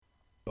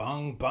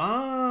Bang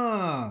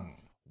bang!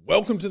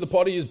 Welcome to the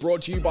Potty is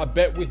brought to you by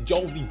Bet with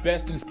Joel, the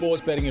best in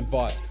sports betting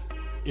advice.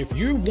 If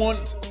you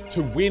want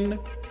to win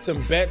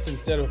some bets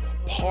instead of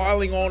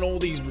piling on all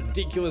these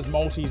ridiculous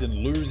multis and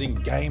losing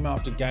game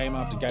after game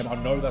after game, I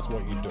know that's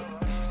what you do.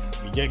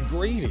 You get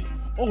greedy.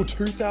 Oh,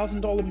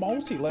 $2,000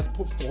 multi. Let's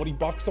put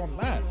 $40 on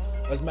that.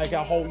 Let's make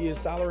our whole year's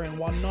salary in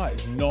one night.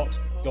 It's not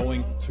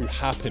going to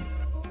happen.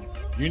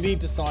 You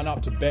need to sign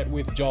up to Bet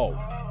with Joel.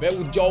 Bet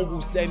with Joel will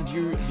send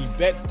you the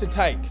bets to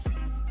take,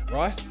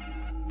 right?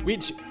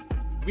 Which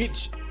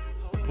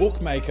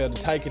bookmaker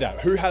to take it at?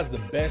 Who has the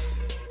best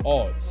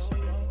odds,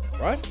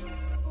 right?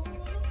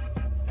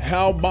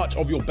 How much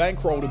of your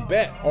bankroll to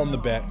bet on the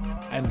bet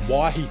and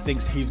why he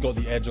thinks he's got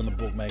the edge on the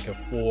bookmaker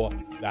for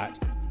that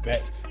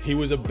bet. He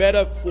was a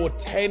bettor for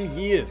 10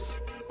 years.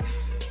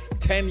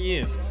 10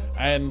 years.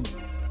 And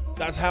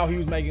that's how he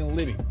was making a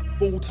living.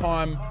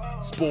 Full-time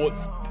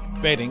sports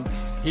betting.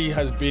 He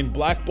has been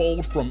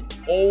blackballed from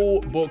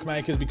all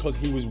bookmakers because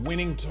he was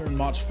winning too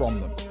much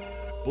from them.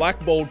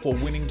 Blackballed for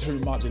winning too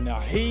much, and now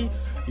he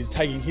is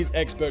taking his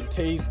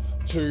expertise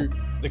to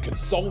the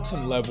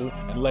consultant level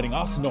and letting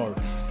us know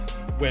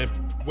where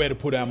to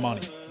put our money.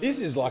 This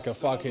is like a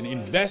fucking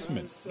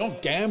investment,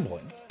 not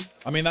gambling.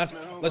 I mean,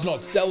 let's not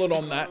sell it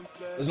on that.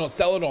 Let's not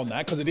sell it on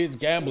that because it is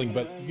gambling,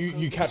 but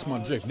you catch my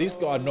drift. This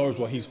guy knows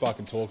what he's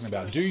fucking talking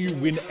about. Do you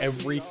win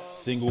every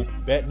single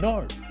bet?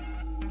 No.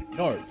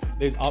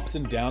 There's ups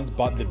and downs,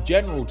 but the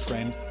general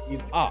trend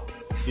is up.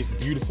 This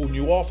beautiful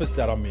new office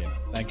that I'm in.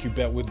 Thank you,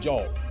 Bet with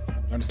Joel.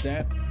 You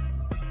understand?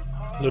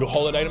 Little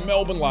holiday to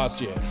Melbourne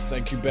last year.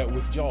 Thank you, Bet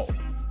with Joel.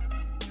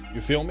 You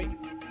feel me?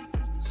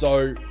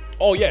 So,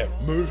 oh yeah,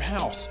 move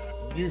house.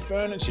 New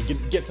furniture.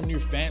 Get some new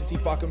fancy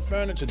fucking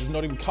furniture that's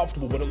not even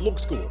comfortable, but it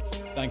looks good.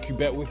 Thank you,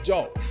 Bet with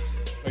Joel.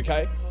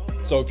 Okay?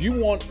 So if you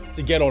want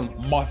to get on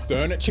my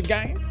furniture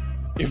game,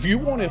 if you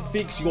want to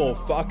fix your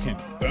fucking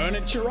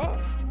furniture up,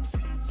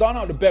 sign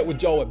up to Bet with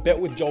Joel at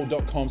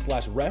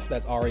betwithjoel.com/ref,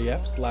 that's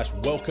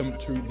REF/welcome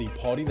to the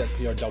potty, that's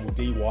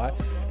PODDY.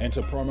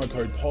 Enter promo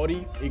code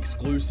potty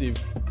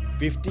exclusive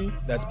 50,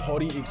 that's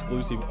potty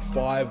exclusive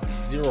 50.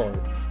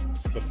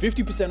 For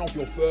 50% off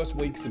your first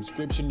week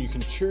subscription, you can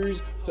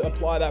choose to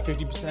apply that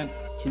 50%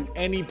 to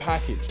any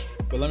package.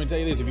 But let me tell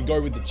you this, if you go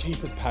with the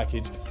cheapest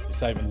package, you're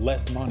saving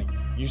less money.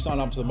 You sign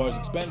up to the most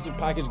expensive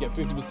package, get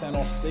 50%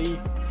 off, see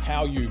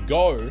how you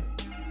go,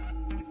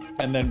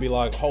 and then be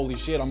like, holy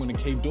shit, I'm gonna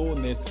keep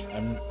doing this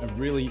and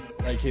really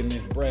rake in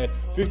this bread.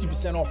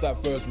 50% off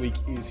that first week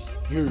is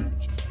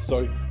huge.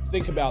 So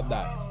think about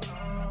that.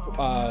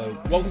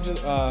 Welcome to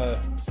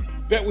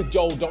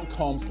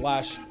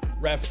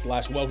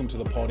betwithjoel.com/ref/welcome to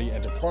the potty,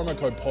 enter promo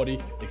code potty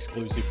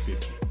exclusive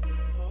 50.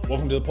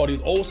 Welcome to the potty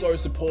is also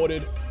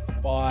supported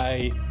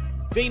by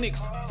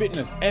Phoenix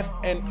Fitness,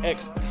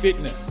 FNX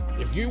Fitness.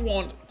 If you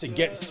want to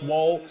get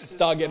swole,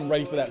 start getting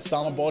ready for that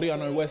summer body. I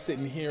know we're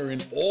sitting here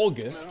in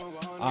August.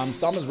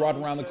 Summer's right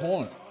around the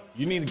corner.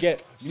 You need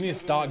to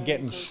start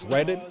getting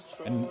shredded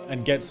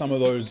and get some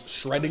of those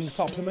shredding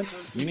supplements.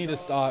 You need to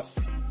start,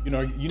 you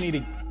need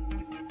to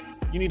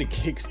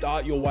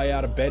kickstart your way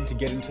out of bed to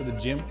get into the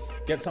gym.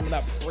 Get some of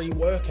that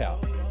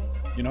pre-workout.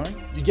 You're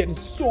getting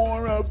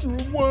sore after a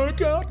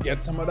workout.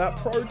 Get some of that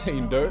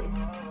protein, dude.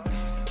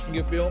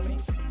 You feel me?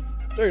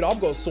 Dude, I've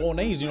got sore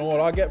knees. You know what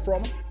I get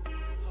from them?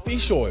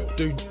 Fish oil.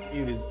 Dude,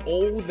 it is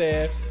all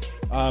there.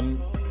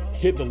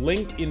 Hit the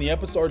link in the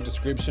episode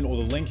description or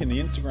the link in the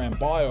Instagram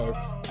bio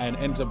and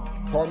enter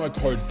promo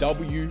code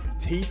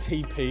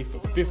WTTP for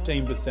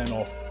 15%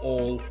 off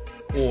all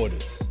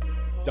orders.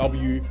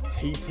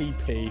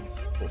 WTTP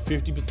for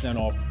 50%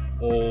 off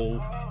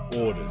all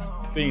orders.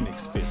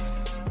 Phoenix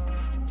Fitness.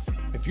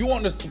 If you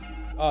want to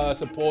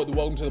support the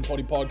Welcome to the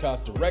Potty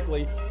podcast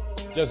directly,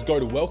 just go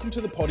to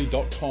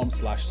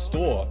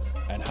welcometothepotty.com/store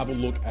and have a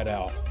look at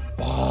our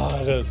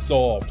butter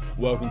soft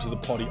Welcome to the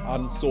Potty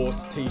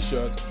unsourced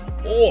t-shirts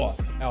or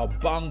our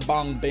Bung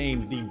Bung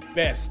Bean, the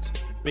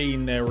best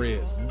bean there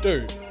is.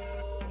 Dude,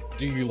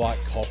 do you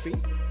like coffee?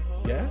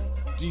 Yeah?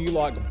 Do you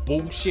like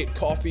bullshit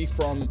coffee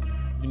from,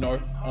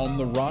 on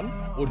the run?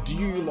 Or do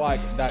you like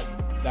that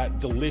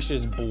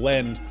delicious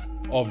blend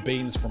of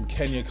beans from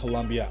Kenya,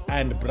 Colombia,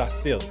 and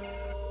Brazil?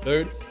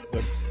 Dude,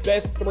 the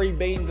best 3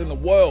 beans in the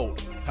world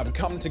have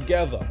come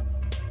together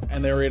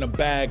and they're in a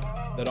bag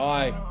that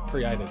I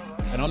created.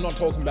 And I'm not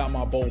talking about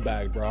my ball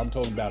bag, bro. I'm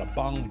talking about a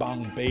Bung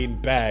Bung Bean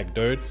bag,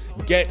 dude.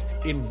 Get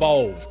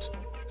involved.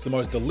 It's the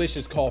most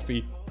delicious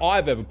coffee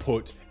I've ever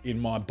put in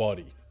my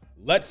body.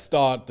 Let's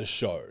start the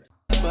show.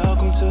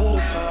 Welcome to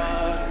the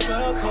party.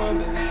 Welcome,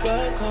 baby,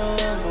 welcome.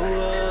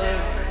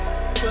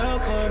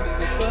 Welcome,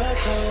 baby,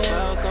 welcome.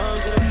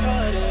 Welcome to the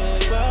party.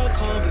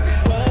 Welcome, baby,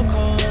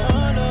 welcome.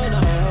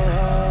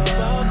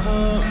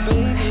 Welcome,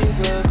 baby,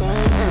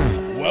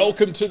 welcome.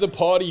 Welcome to the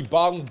party,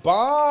 bung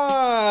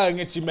bung.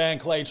 It's your man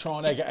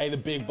Claytron, aka the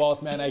big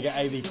boss man,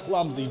 aka the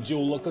clumsy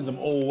jeweler, because I'm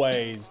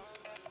always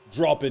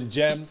dropping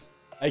gems,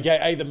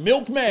 aka the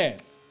milkman,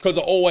 because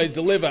I always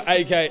deliver,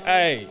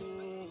 aka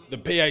the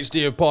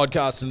PhD of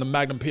podcasting, the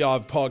Magnum PI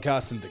of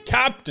podcasting, the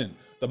captain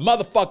the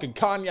motherfucking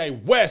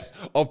Kanye West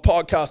of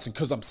podcasting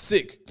because I'm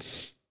sick.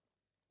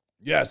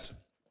 Yes.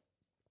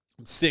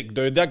 I'm sick,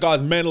 dude. That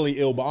guy's mentally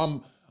ill,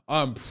 but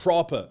I'm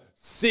proper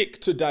sick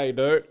today,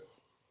 dude.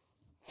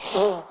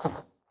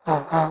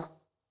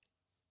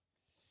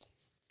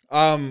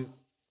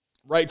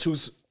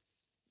 Rachel's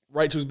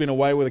been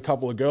away with a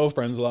couple of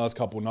girlfriends the last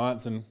couple of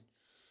nights, and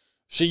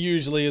she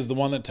usually is the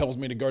one that tells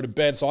me to go to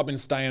bed. So I've been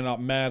staying up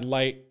mad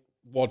late,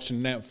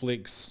 watching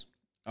Netflix,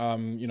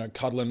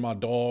 cuddling my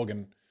dog,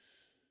 and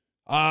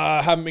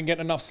I haven't been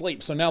getting enough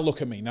sleep. So now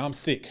look at me. Now I'm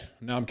sick.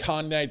 Now I'm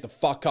Kanye the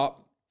fuck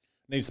up.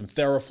 Need some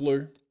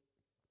Theraflu.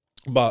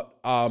 But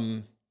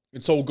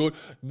it's all good.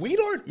 We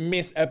don't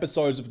miss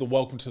episodes of the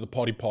Welcome to the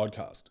Potty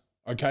podcast,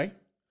 okay?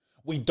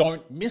 We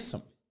don't miss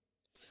them.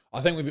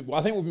 I think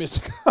we've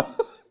missed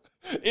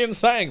in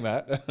saying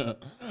that,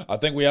 I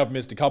think we have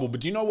missed a couple. But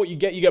do you know what you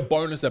get? You get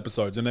bonus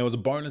episodes. And there was a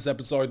bonus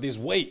episode this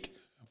week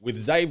with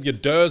Xavier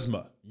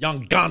Dersma,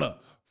 young gunner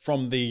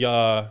from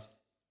the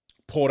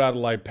Port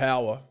Adelaide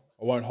Power.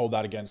 I won't hold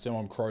that against him.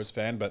 I'm a Crows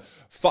fan, but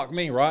fuck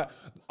me, right?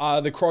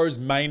 The Crows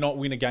may not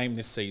win a game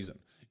this season.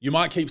 You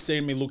might keep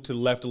seeing me look to the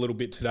left a little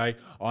bit today.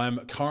 I am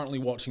currently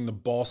watching the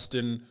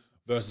Boston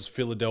versus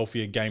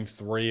Philadelphia Game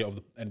 3 of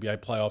the NBA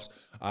playoffs.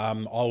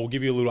 I'll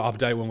give you a little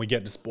update when we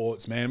get to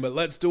sports, man. But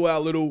let's do our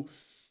little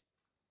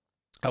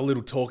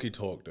talky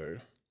talk,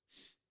 dude.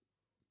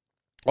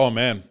 Oh,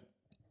 man.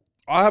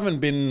 I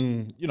haven't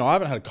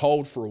had a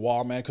cold for a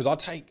while, man, because I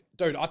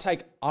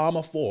take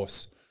Armour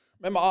Force.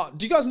 Remember,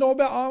 do you guys know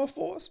about Armour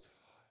Force?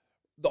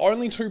 The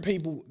only two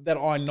people that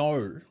I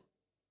know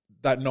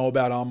that know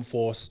about Armour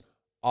Force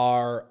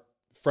are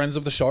friends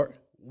of the show.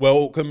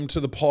 Welcome to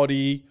the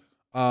Potty.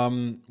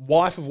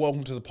 Wife of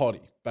Welcome to the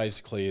Potty,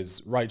 basically,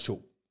 is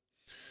Rachel.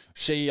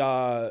 She's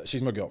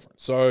my girlfriend.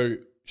 So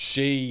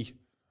she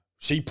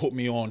put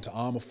me on to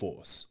Armour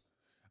Force.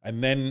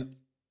 And then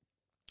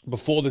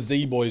before the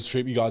Z-Boys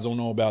trip, you guys all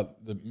know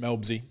about the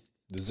Melbsy,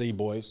 the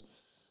Z-Boys.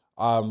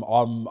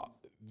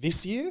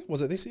 This year?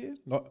 Was it this year?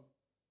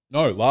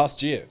 No,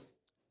 last year.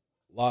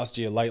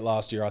 Late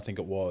last year, I think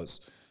it was.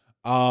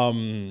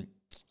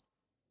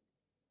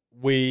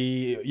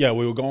 We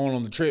were going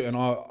on the trip, and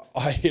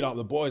I hit up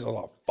the boys. I was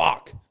like,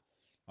 fuck,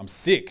 I'm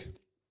sick,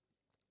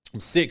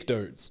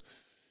 dudes.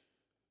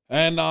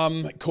 And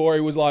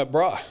Corey was like,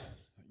 bruh,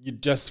 you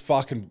just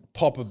fucking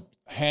pop a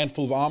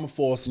handful of Armour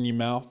Force in your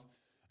mouth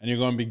and you're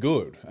going to be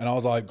good. And I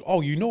was like,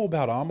 oh, you know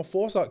about Armour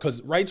Force?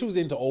 Because Rachel's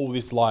into all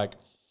this, like,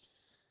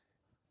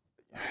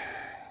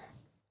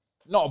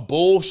 not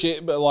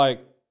bullshit, but like,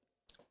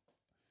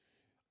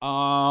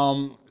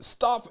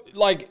 stuff,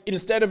 like,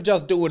 instead of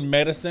just doing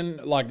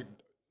medicine, like,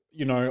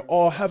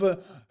 have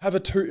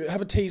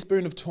a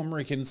teaspoon of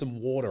turmeric in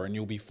some water and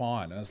you'll be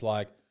fine. And it's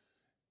like,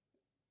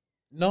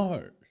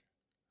 no.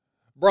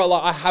 Bro,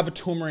 like, I have a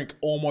turmeric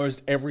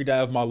almost every day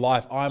of my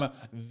life. I'm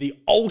the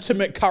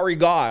ultimate curry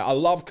guy. I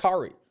love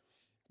curry.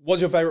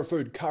 What's your favorite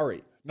food?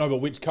 Curry. No, but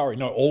which curry?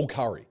 No, all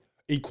curry.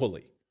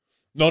 Equally.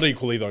 Not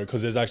equally, though,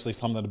 because there's actually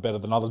some that are better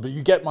than others. But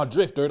you get my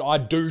drift, dude. I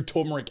do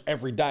turmeric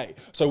every day.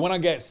 So when I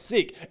get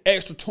sick,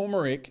 extra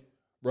turmeric,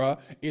 bruh,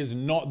 is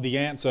not the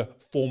answer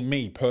for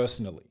me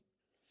personally.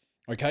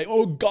 Okay?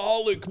 Oh,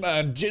 garlic,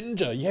 man.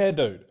 Ginger. Yeah,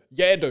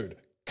 dude.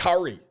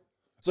 Curry.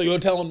 So you're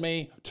telling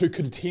me to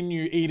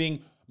continue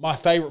eating my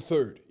favorite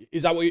food?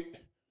 Is that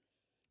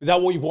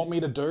what you want me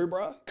to do,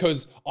 bruh?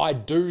 Because I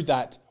do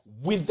that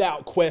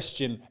without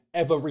question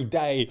every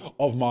day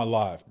of my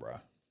life,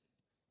 bruh.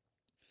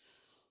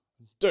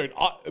 Dude,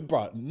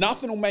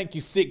 nothing will make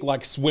you sick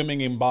like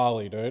swimming in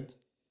Bali, dude.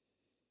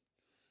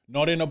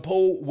 Not in a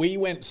pool. We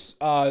went,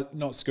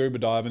 not scuba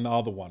diving, the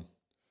other one.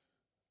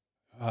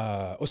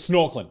 Or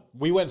snorkeling.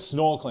 We went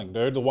snorkeling,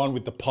 dude. The one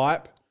with the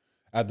pipe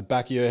at the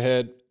back of your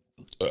head.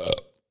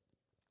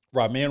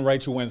 Right, me and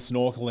Rachel went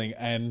snorkeling,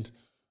 and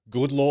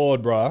good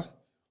Lord, bruh.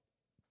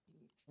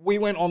 We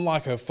went on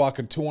like a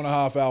fucking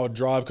 2.5 hour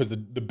drive because the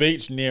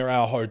beach near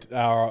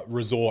our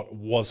resort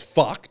was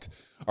fucked.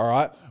 All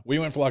right, we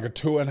went for like a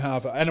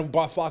 2.5, and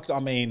by fucked I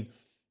mean,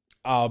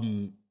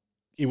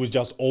 it was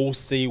just all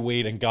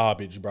seaweed and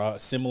garbage, bro.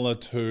 Similar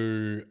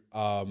to,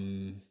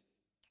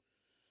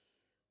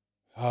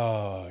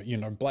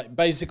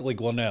 basically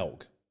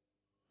Glenelg,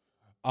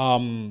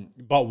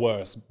 but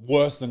worse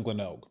than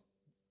Glenelg.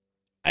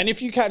 And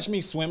if you catch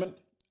me swimming,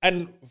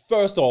 and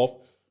first off,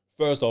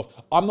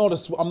 I'm not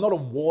a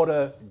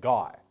water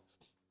guy.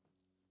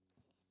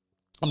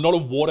 I'm not a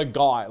water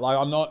guy.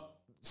 Like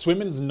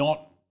swimming's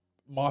not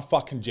my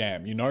fucking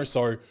jam,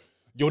 so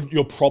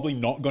you're probably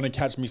not going to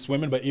catch me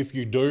swimming, but if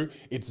you do,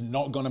 it's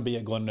not going to be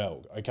at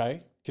Glenelg,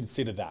 okay?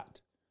 Consider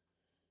that.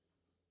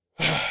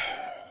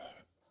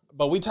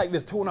 But we take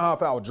this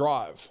 2.5 hour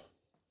drive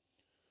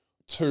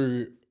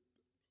to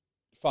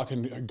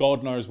fucking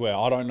God knows where.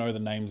 I don't know the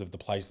names of the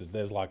places.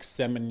 There's like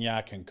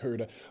Seminyak and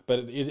Kuta, but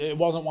it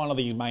wasn't one of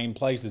these main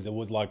places. It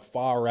was like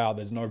far out.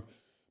 There's no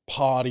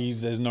parties.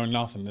 There's no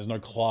nothing. There's no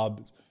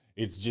clubs.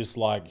 It's just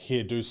like,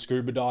 here, do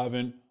scuba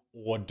diving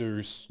or do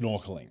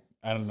snorkeling.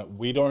 And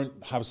we don't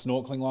have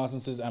snorkeling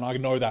licenses, and I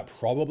know that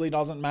probably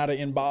doesn't matter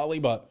in Bali,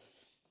 but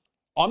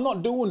I'm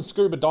not doing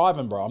scuba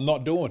diving, bro. I'm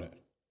not doing it.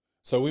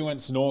 So we went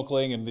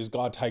snorkeling and this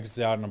guy takes us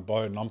out in a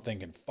boat and I'm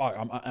thinking, fuck,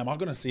 am I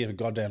going to see a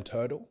goddamn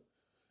turtle?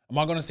 Am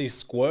I going to see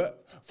Squirt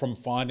from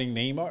Finding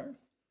Nemo?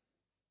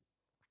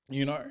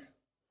 You know?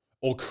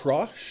 Or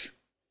Crush?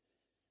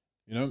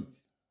 You know?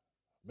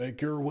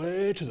 Make your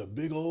way to the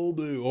big old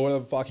blue, or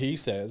whatever the fuck he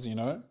says, you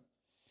know?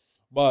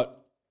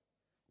 But,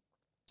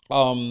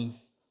 what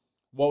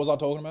was I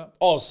talking about?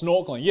 Oh,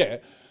 snorkeling, yeah.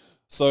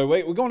 So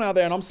we're going out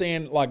there and I'm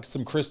seeing like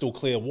some crystal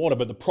clear water,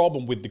 but the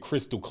problem with the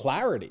crystal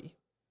clarity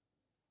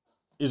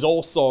is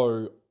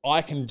also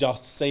I can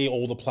just see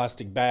all the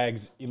plastic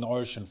bags in the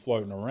ocean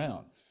floating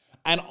around.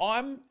 And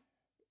I'm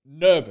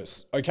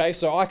nervous, okay?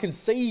 So I can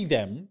see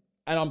them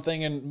and I'm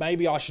thinking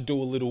maybe I should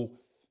do a little,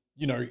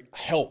 you know,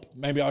 help.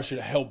 Maybe I should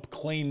help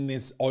clean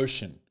this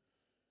ocean.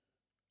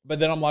 But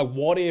then I'm like,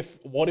 what if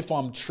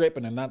I'm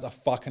tripping and that's a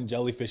fucking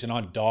jellyfish and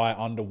I die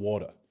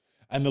underwater?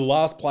 And the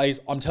last place,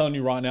 I'm telling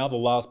you right now, the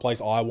last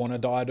place I want to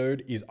die,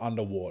 dude, is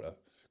underwater.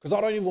 Because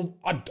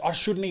I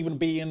shouldn't even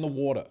be in the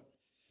water.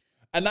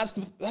 And that's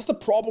the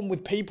problem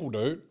with people,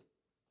 dude.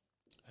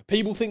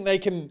 People think they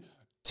can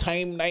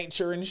tame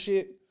nature and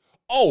shit.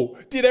 Oh,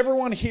 did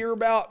everyone hear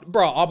about,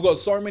 bro, I've got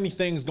so many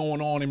things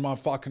going on in my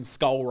fucking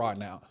skull right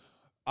now.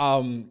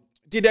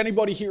 Did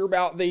anybody hear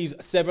about these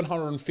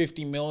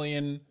 750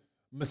 million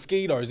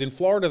mosquitoes in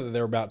Florida that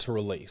they're about to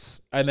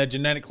release? And they're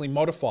genetically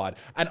modified.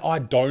 And I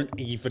don't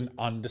even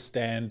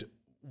understand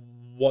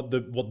what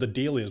the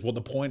deal is, what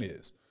the point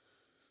is.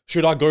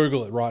 Should I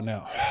Google it right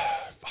now?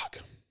 Fuck.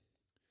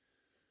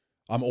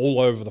 I'm all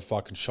over the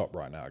fucking shop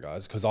right now,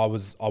 guys, because I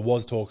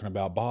was talking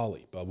about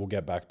Bali, but we'll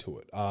get back to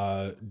it.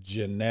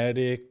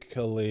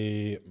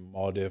 Genetically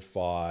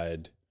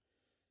modified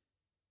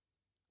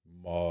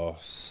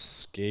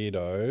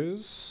mosquitoes.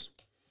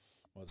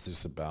 What's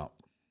this about?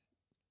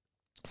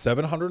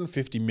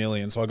 750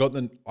 million. So I got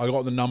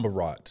the number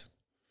right.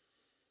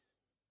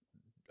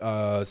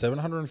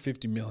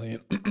 750 million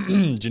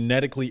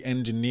genetically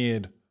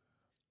engineered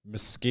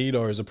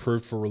mosquitoes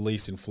approved for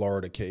release in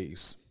Florida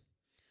Keys.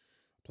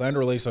 Plan to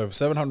release over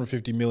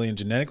 750 million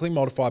genetically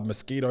modified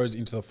mosquitoes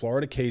into the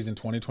Florida Keys in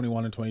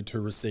 2021 and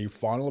 22 received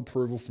final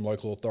approval from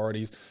local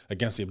authorities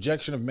against the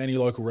objection of many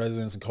local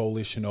residents and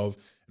coalition of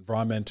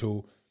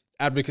environmental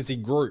advocacy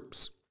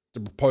groups. The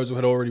proposal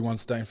had already won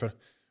state for.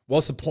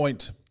 What's the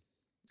point?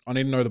 I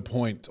need to know the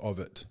point of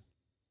it.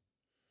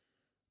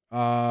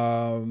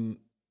 The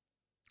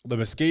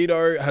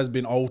mosquito has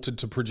been altered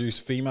to produce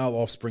female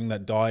offspring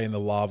that die in the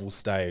larval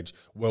stage,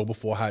 well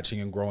before hatching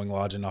and growing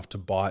large enough to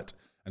bite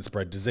and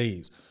spread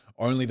disease.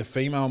 Only the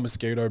female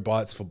mosquito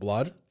bites for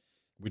blood,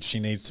 which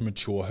she needs to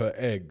mature her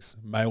eggs.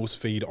 Males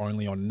feed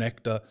only on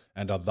nectar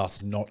and are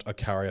thus not a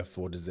carrier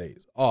for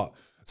disease. Oh,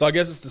 so I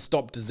guess it's to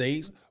stop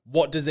disease.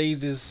 What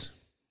disease is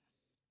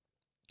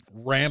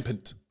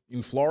rampant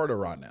in Florida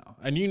right now?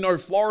 And you know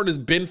Florida's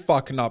been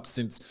fucking up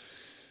since,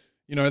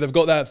 you know, they've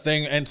got that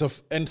thing,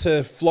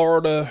 enter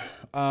Florida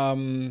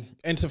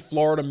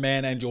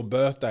man and your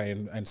birthday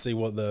and see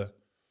what the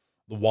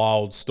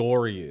wild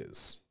story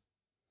is.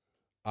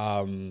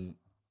 And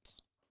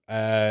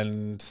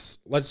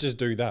let's just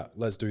do that.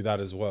 Let's do that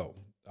as well.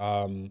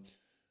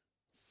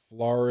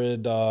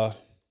 Florida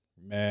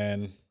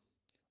man,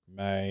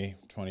 May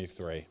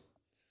 23.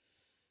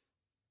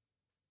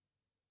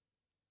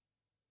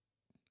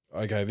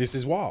 Okay, this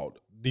is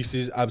wild. This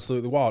is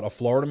absolutely wild. A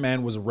Florida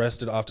man was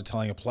arrested after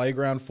telling a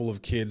playground full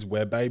of kids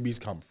where babies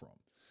come from.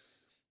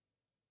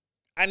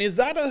 And is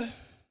that an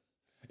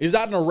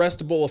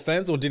arrestable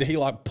offense, or did he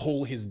like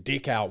pull his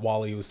dick out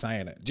while he was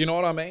saying it? Do you know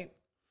what I mean?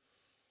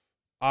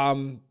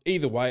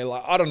 Either way,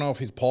 like, I don't know if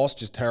his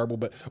posture's terrible,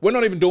 but we're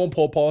not even doing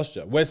poor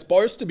posture. We're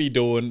supposed to be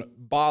doing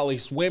Bali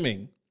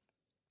swimming,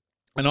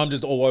 and I'm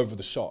just all over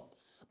the shop.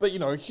 But you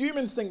know,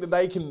 humans think that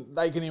they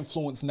can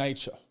influence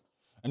nature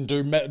and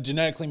do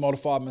genetically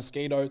modified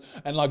mosquitoes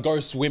and like go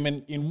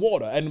swimming in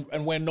water,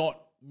 and we're not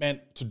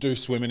meant to do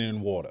swimming in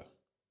water,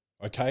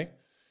 okay?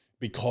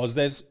 Because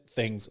there's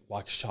things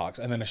like sharks,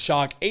 and then a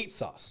shark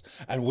eats us,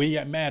 and we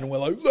get mad, and we're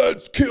like,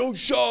 let's kill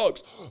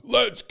sharks,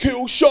 let's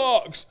kill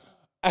sharks.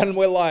 And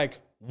we're like,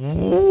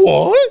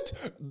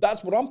 what?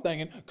 That's what I'm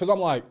thinking. Because I'm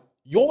like,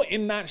 you're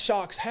in that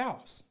shark's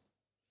house.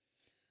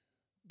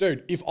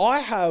 Dude, if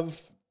I've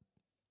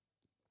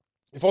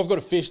got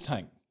a fish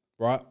tank,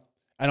 right?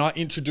 And I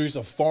introduce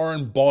a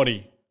foreign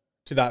body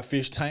to that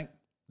fish tank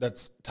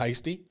that's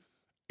tasty,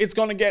 it's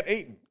going to get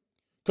eaten.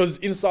 Because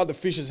inside the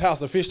fish's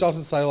house, the fish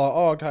doesn't say like,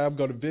 oh, okay, I've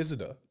got a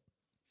visitor.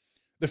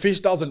 The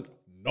fish doesn't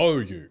know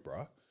you,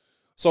 bro.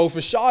 So if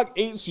a shark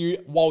eats you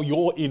while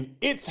you're in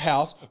its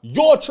house,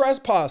 you're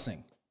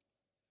trespassing.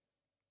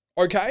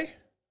 Okay?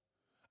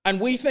 And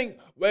we think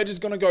we're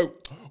just going to go,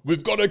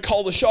 we've got to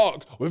cull the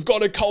sharks. We've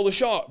got to cull the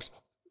sharks.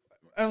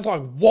 And it's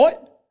like,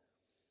 what?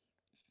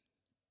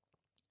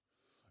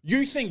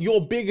 You think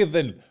you're bigger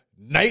than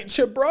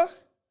nature, bro?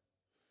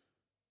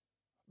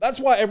 That's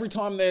why every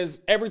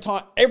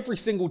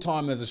single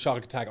time there's a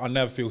shark attack, I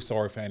never feel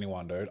sorry for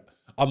anyone, dude.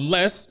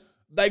 Unless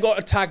they got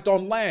attacked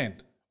on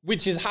land,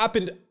 which has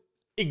happened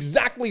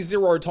exactly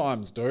 0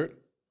 times, dude.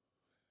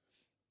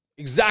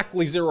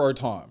 Exactly 0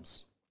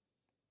 times.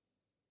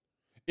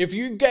 If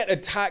you get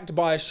attacked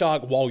by a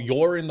shark while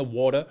you're in the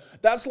water,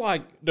 that's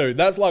like, dude,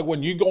 that's like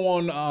when you go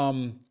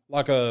on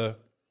like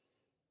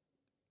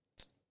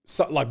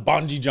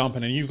bungee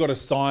jumping and you've got to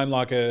sign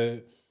like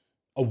a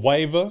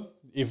waiver.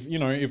 If you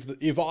know,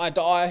 if I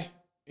die,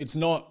 it's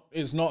not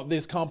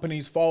this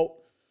company's fault.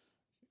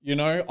 You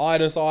know, I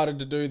decided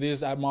to do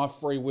this at my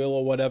free will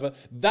or whatever.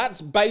 That's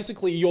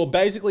basically, you're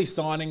basically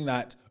signing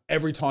that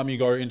every time you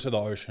go into the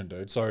ocean,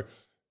 dude. So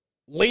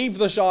leave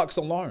the sharks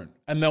alone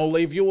and they'll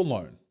leave you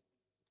alone.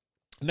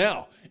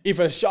 Now, if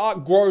a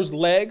shark grows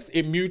legs,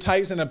 it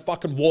mutates and it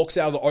fucking walks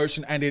out of the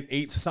ocean and it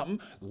eats something,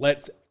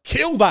 let's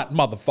kill that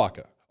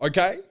motherfucker,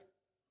 okay?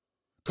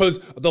 Because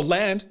the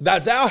land,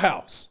 that's our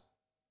house,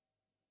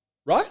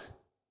 right?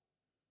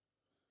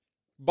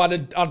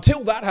 But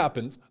until that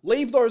happens,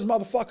 leave those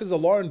motherfuckers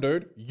alone,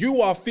 dude.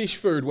 You are fish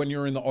food when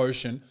you're in the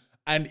ocean.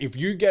 And if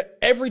you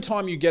every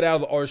time you get out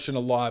of the ocean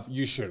alive,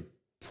 you should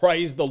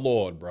praise the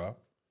Lord, bro.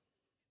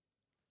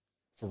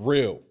 For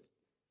real.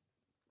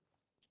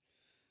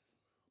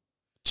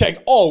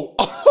 Check. Oh,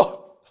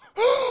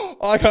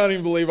 I can't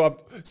even believe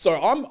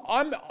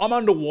I'm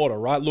underwater,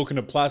 right? Looking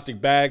at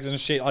plastic bags and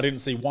shit. I didn't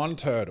see one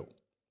turtle.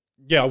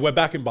 Yeah, we're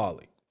back in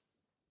Bali.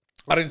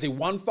 I didn't see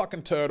one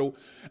fucking turtle,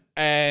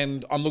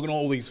 and I'm looking at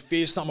all these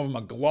fish. Some of them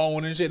are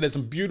glowing and shit. There's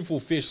some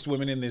beautiful fish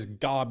swimming in this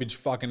garbage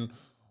fucking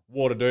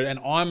water, dude. And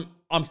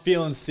I'm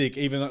feeling sick,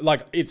 even though,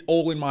 like, it's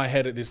all in my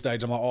head at this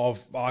stage. I'm like, oh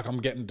fuck, I'm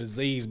getting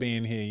disease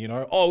being here, you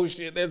know? Oh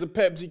shit, there's a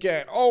Pepsi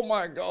can. Oh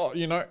my God,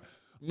 you know?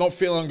 I'm not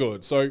feeling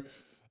good. So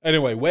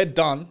anyway, we're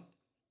done.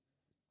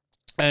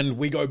 And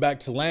we go back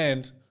to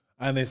land,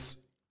 and this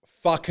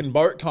fucking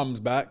boat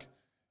comes back,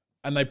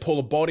 and they pull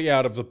a body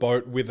out of the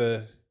boat with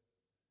a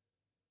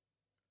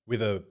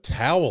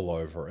towel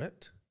over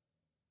it.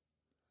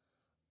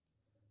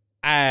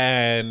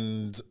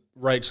 And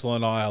Rachel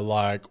and I are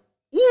like,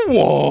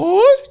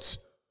 what?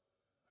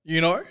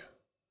 You know?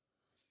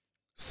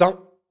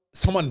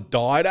 Someone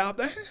died out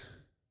there?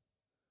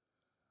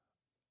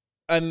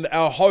 And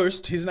our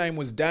host, his name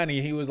was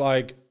Danny, he was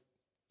like,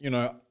 you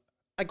know,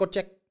 I go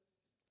check.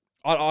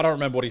 I don't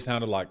remember what he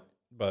sounded like,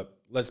 but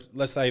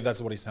let's say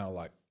that's what he sounded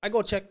like. I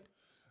go check.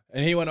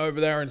 And he went over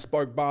there and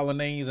spoke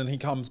Balinese, and he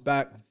comes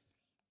back.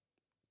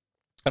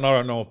 And I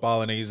don't know if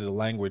Balinese is a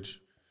language,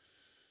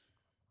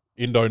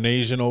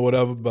 Indonesian or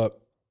whatever,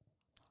 but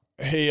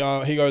he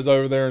goes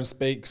over there and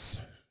speaks,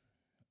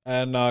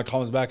 and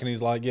comes back and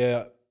he's like,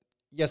 yeah,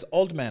 yes,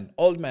 old man,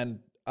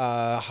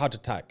 heart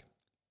attack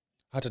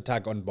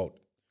on boat.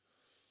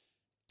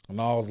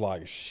 And I was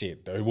like,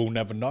 shit, dude, we'll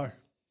never know,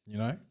 you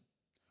know?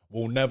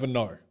 We'll never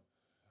know.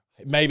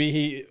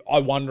 Maybe I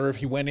wonder if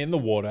he went in the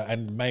water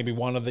and maybe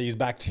one of these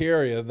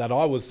bacteria that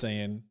I was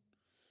seeing,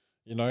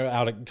 you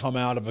know, come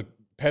out of a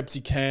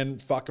Pepsi can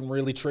fucking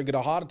really triggered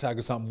a heart attack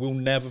or something. We'll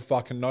never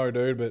fucking know,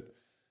 dude. But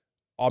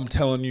I'm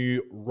telling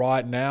you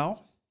right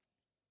now,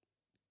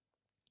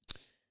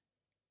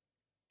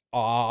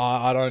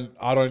 I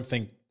don't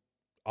think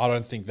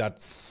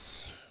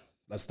that's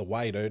the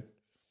way, dude.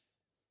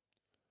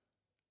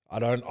 I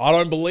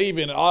don't believe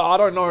in it. I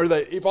don't know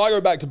that if I go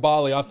back to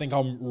Bali, I think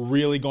I'm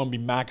really going to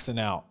be maxing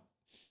out.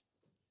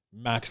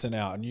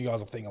 And you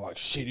guys are thinking like,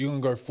 shit, you're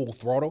going to go full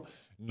throttle?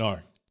 No,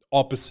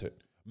 opposite.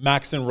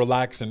 Max and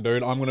relaxing,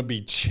 dude. I'm going to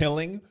be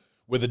chilling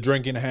with a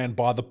drink in hand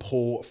by the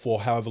pool for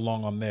however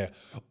long I'm there.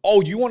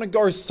 Oh, you want to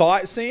go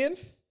sightseeing?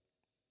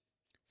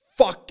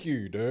 Fuck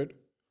you, dude.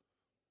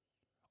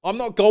 I'm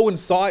not going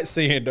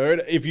sightseeing,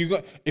 dude.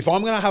 If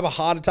I'm going to have a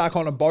heart attack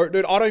on a boat,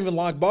 dude, I don't even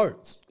like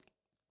boats.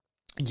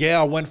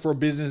 Yeah, I went for a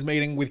business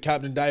meeting with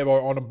Captain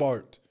Davo on a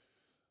boat.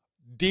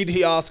 Did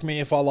he ask me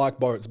if I like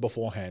boats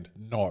beforehand?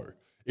 No.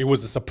 It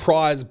was a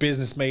surprise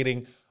business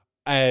meeting,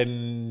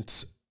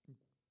 and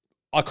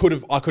I could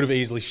have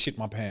easily shit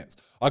my pants.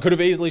 I could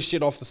have easily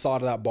shit off the side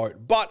of that boat,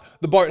 but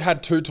the boat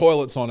had 2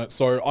 toilets on it,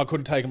 so I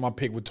could have taken my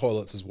pick with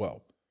toilets as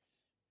well.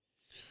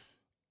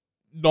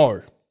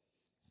 No.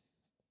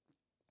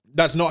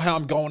 That's not how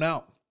I'm going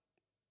out.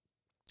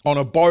 On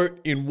a boat,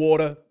 in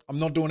water, I'm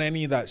not doing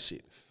any of that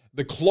shit.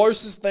 The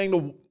closest thing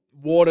to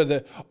water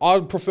that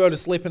I'd prefer to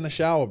slip in the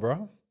shower,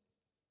 bro.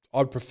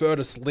 I'd prefer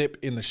to slip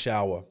in the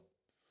shower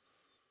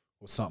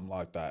or something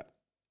like that.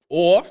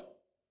 Or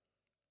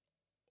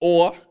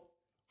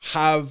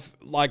have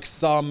like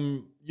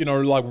some, you know,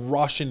 like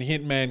Russian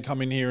hitman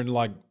come in here and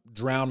like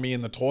drown me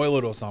in the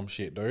toilet or some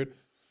shit, dude. At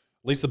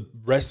least the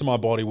rest of my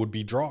body would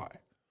be dry.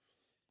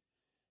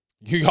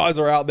 You guys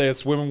are out there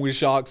swimming with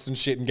sharks and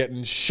shit and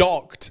getting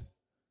shocked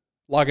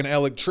like an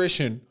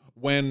electrician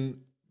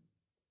when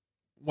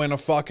a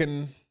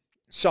fucking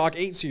shark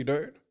eats you,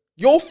 dude.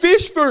 You're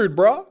fish food,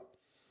 bro.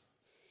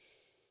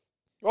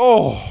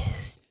 Oh.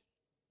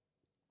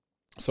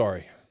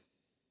 Sorry.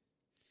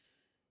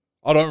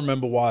 I don't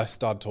remember why I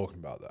started talking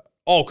about that.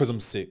 Oh, because I'm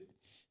sick.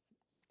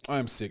 I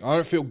am sick. I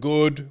don't feel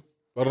good,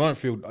 but I don't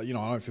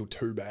feel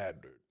too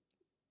bad, dude.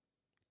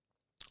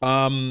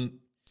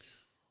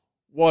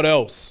 What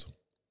else?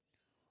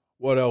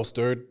 What else,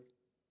 dude?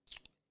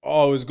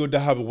 Oh, it was good to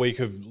have a week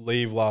of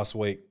leave last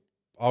week.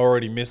 I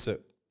already miss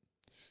it.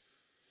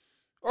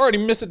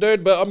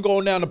 Dude, but I'm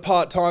going down to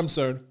part-time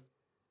soon.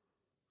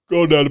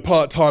 Going down to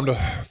part-time to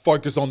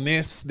focus on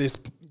this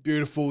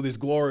beautiful, this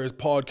glorious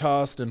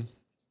podcast and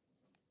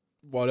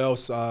what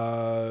else?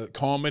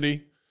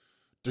 Comedy.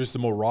 Do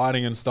some more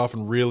writing and stuff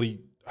and really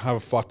have a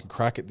fucking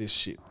crack at this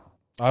shit.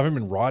 I haven't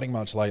been writing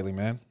much lately,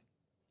 man.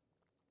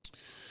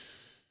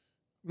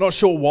 Not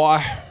sure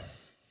why.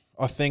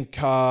 I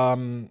think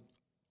I've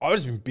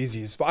just been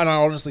busy as fuck. And I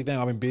honestly think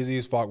I've been busy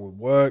as fuck with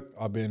work.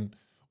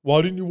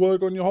 Why didn't you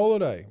work on your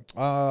holiday?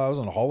 I was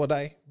on a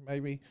holiday,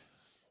 maybe.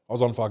 I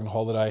was on fucking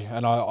holiday.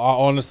 And I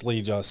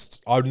honestly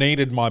I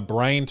needed my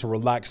brain to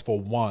relax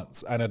for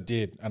once. And it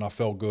did. And I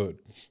felt good.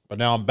 But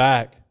now I'm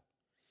back.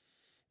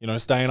 You know,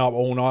 staying up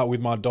all night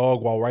with my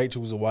dog while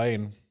Rachel was away.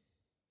 And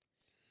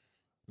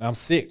now I'm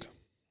sick.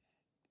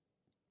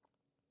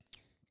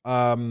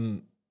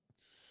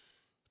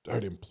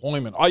 Dude,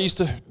 employment.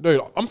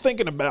 I'm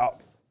thinking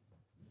about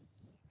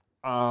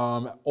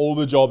all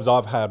the jobs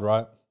I've had,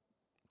 right?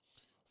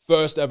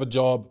 First ever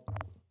job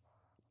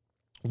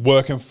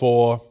working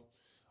for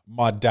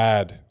my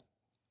dad.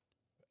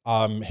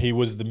 He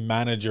was the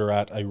manager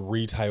at a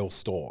retail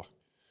store,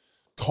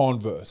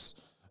 Converse,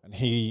 and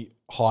he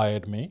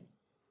hired me.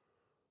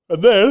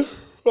 And then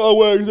I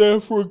worked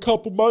there for a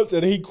couple months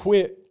and he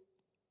quit.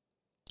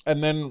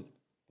 And then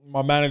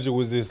my manager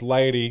was this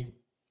lady,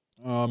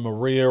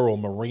 Maria or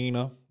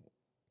Marina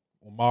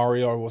or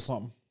Mario or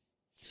something.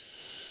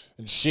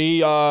 And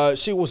she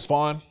was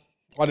fine.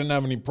 I didn't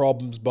have any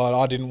problems, but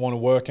I didn't want to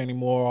work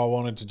anymore. I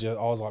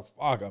was like,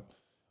 fuck, I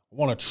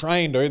want to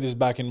train, dude. This is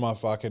back in my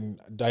fucking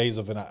days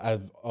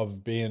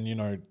of being, you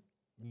know,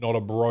 not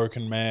a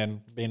broken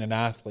man, being an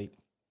athlete.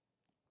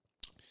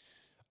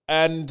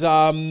 And,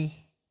 so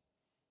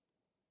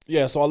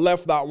I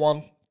left that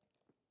one.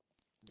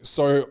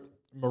 So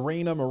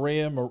Maria,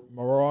 Marie,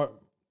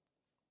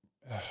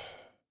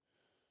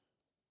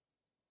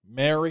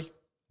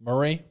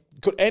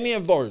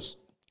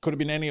 could have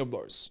been any of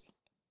those.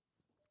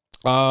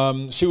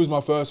 She was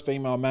my first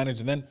female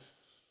manager. And then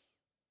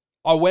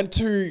I went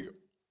to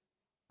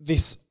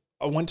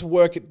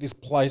work at this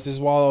place. This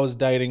is while I was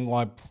dating,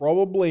 like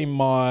probably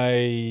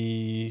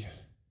no,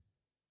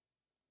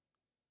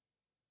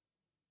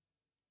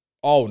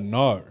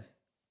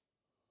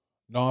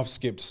 I've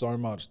skipped so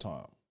much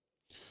time.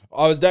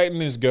 I was dating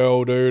this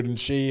girl, dude, and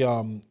she,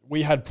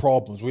 we had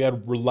problems. We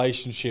had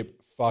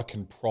relationship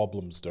fucking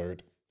problems,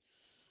 dude.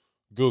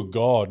 Good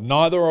God.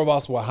 Neither of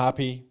us were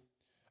happy,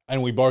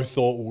 and we both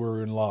thought we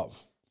were in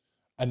love.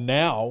 And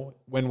now,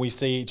 when we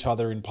see each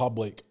other in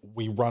public,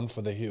 we run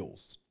for the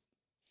hills.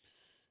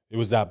 It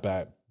was that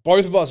bad.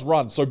 Both of us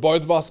run, so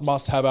both of us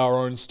must have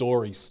our own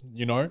stories,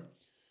 you know?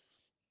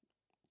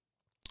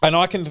 And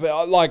I can,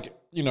 like,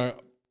 you know,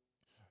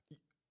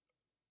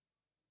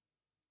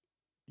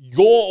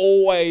 you're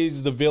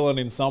always the villain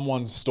in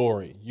someone's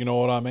story. You know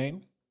what I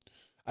mean?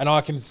 And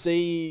I can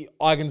see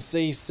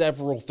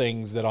several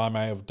things that I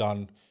may have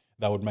done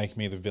that would make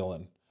me the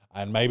villain.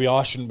 And maybe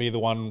I shouldn't be the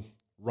one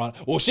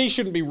well, she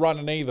shouldn't be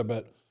running either,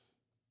 but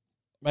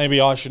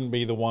maybe I shouldn't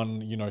be the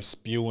one, you know,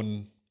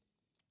 spewing,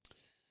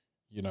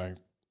 you know,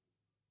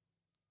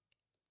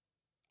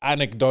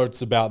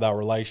 anecdotes about that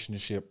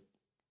relationship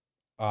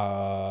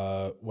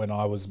when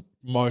I was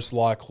most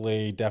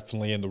likely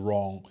definitely in the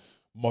wrong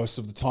most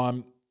of the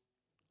time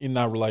in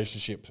that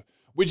relationship,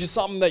 which is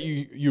something that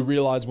you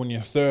realize when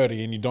you're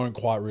 30 and you don't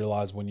quite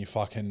realize when you're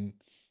fucking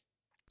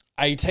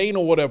 18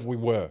 or whatever we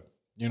were,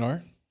 you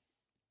know?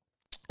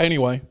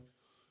 Anyway,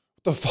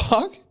 what the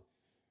fuck?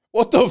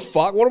 What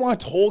am I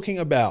talking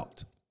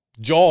about?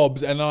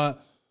 Jobs, and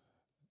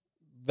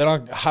then I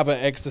have an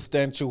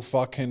existential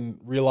fucking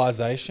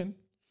realization.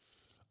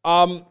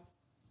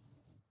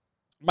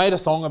 Made a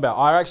song about,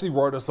 I actually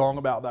wrote a song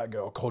about that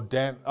girl called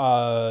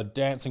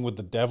Dancing with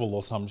the Devil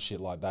or some shit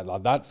like that.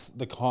 Like, that's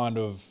the kind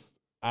of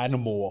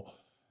animal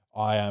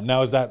I am.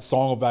 Now, is that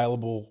song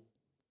available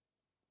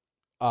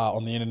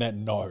on the internet?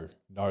 No,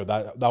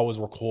 that was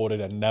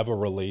recorded and never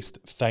released.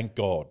 Thank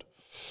God.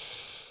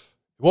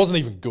 It wasn't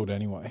even good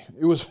anyway.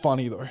 It was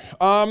funny though.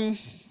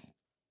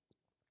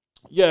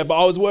 Yeah,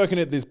 but I was working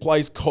at this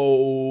place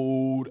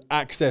called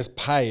Access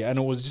Pay, and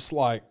it was just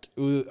like,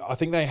 I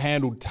think they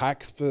handled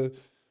tax for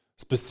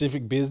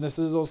specific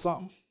businesses or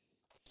something.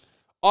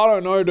 I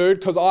don't know, dude,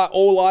 because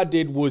all I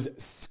did was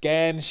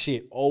scan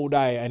shit all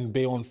day and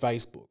be on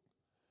Facebook.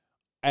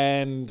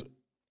 And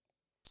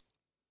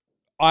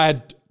I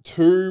had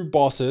two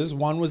bosses.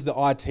 One was the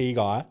IT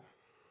guy,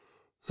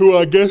 who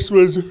I guess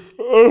was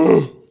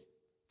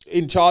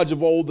in charge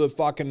of all the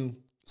fucking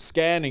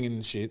scanning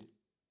and shit.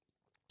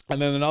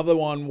 And then another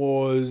one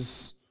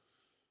was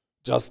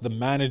just the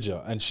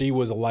manager, and she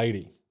was a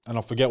lady. And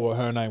I forget what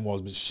her name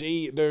was, but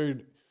she,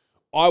 dude,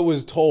 I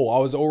was tall. I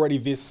was already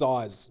this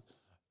size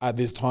at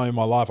this time in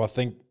my life. I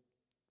think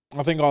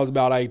I was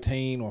about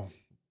 18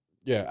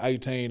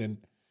 18, and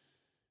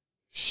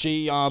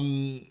she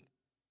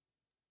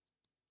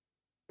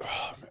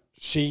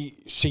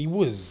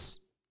was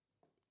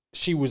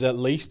at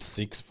least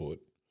 6 foot.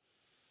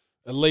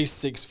 At least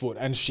 6 foot.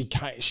 And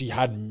she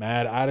had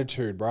mad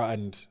attitude, bro.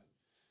 And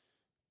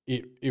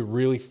it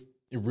really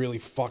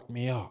fucked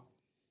me up.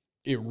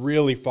 It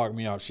really fucked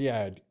me up. She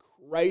had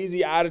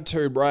crazy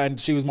attitude, bro. And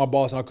she was my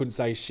boss and I couldn't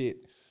say shit.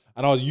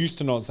 And I was used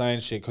to not saying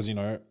shit because, you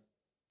know,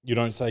 you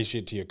don't say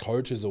shit to your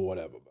coaches or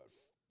whatever. But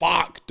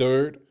fuck,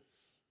 dude.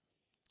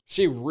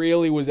 She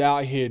really was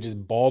out here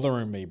just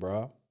bothering me,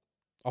 bro.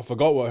 I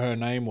forgot what her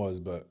name was,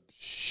 but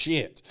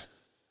shit.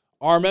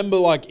 I remember,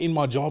 like, in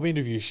my job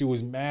interview, she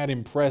was mad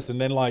impressed. And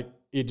then, like,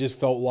 it just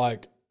felt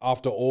like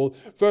after all,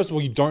 first of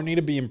all, you don't need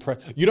to be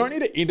impressed. You don't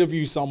need to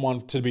interview someone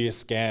to be a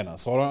scanner.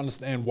 So I don't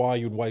understand why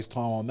you'd waste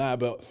time on that.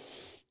 But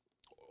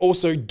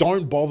also,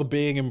 don't bother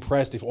being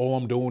impressed if all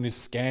I'm doing is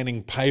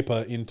scanning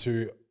paper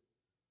into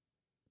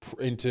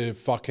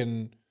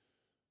fucking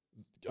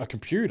a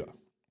computer.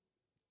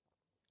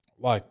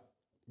 Like,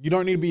 you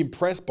don't need to be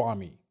impressed by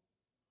me.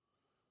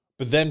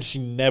 But then she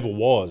never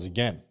was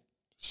again.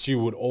 She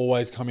would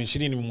always come in. She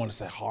didn't even want to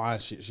say hi.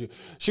 She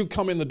would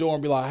come in the door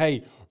and be like,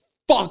 hey,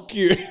 fuck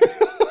you.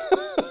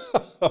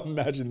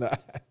 Imagine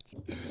that.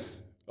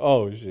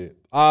 Oh, shit.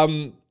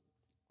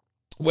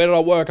 Where did I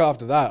work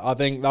after that? I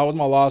think that was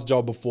my last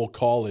job before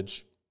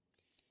college.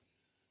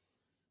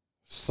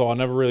 So I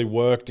never really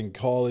worked in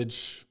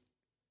college.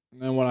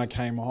 And then when I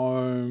came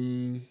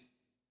home,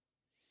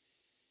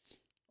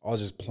 I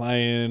was just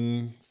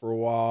playing for a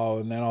while.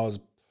 And then I was,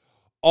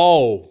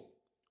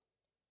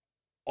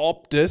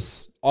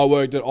 Optus. I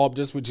worked at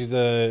Optus, which is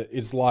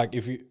it's like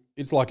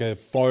a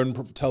phone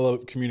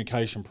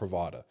telecommunication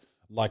provider,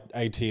 like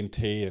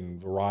AT&T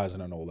and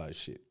Verizon and all that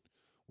shit.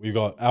 We've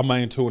got our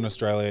main two in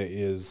Australia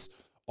is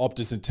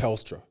Optus and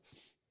Telstra.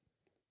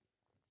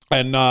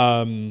 And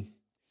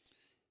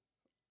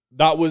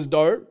that was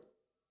dope.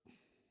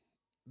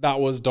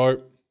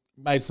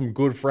 Made some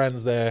good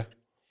friends there.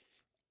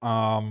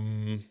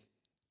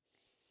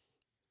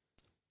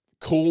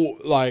 Cool,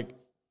 like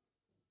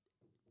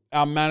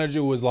our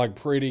manager was like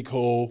pretty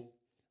cool.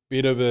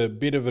 Bit of a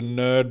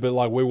nerd, but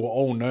like we were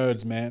all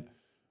nerds, man.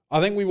 I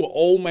think we were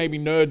all maybe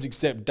nerds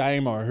except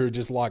Damo, who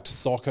just liked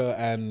soccer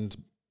and,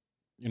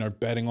 you know,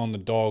 betting on the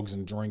dogs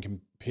and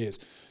drinking piss.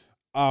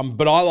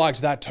 But I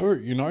liked that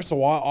too, you know?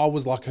 So I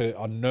was like a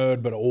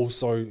nerd, but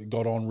also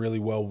got on really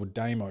well with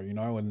Damo, you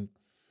know? And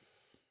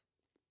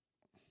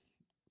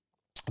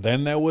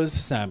then there was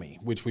Sammy,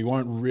 which we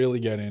won't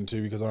really get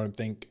into because I don't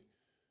think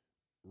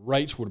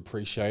Rach would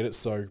appreciate it.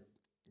 So,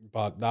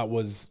 but that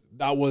was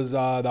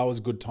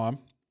a good time.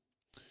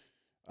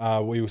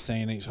 We were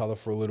seeing each other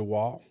for a little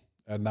while.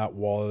 And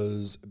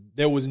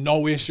there was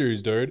no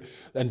issues, dude.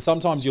 And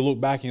sometimes you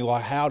look back and you're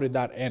like, how did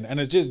that end? And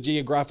it's just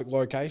geographic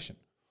location.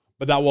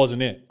 But that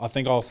wasn't it. I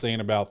think I was seeing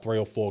about 3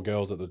 or 4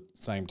 girls at the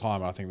same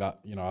time. And I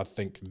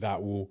think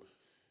that will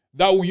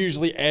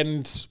usually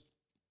end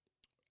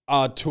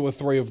 2 or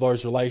 3 of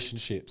those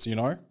relationships, you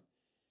know?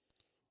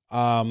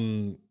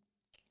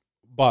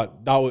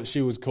 But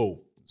she was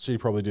cool. She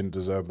probably didn't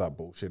deserve that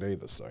bullshit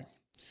either, so.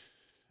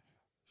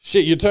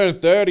 Shit, you turn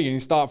 30 and you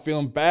start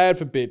feeling bad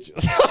for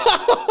bitches.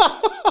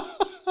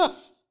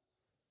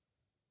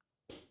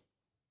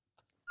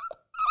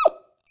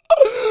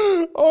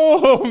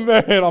 Oh,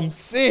 man, I'm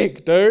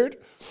sick, dude.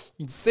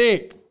 I'm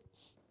sick.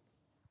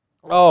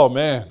 Oh,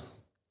 man.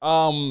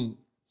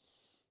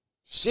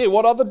 Shit,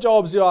 what other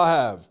jobs did I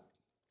have?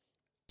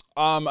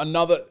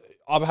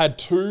 I've had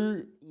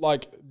 2,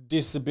 like,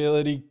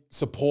 disability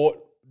support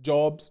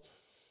jobs.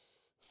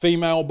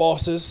 Female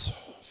bosses.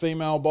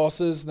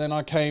 Then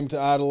I came to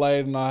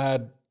Adelaide and I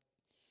had a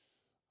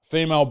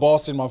female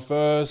boss in my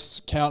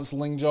first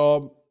counselling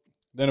job.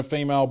 Then a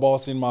female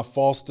boss in my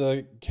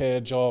foster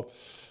care job.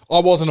 I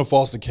wasn't a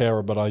foster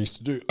carer, but I used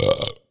to do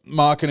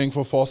marketing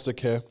for foster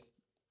care.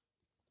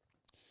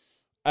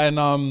 And,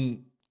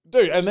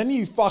 dude, and then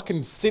you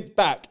fucking sit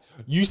back.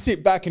 You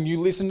sit back and you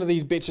listen to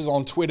these bitches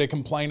on Twitter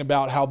complain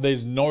about how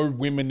there's no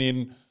women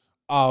in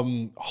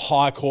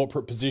high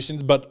corporate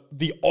positions, but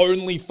the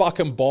only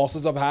fucking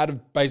bosses I've had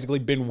have basically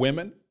been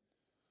women.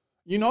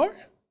 You know?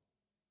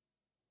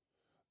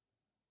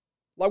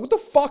 Like, what the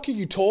fuck are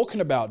you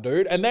talking about,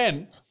 dude? And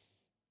then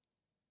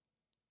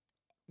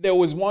there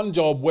was one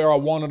job where I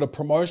wanted a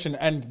promotion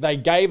and they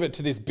gave it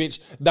to this bitch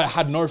that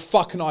had no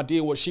fucking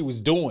idea what she was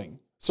doing.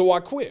 So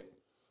I quit.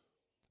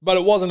 But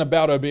it wasn't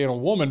about her being a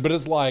woman, but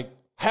it's like,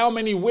 how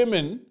many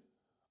women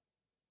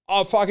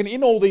are fucking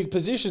in all these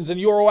positions and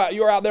you're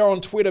out there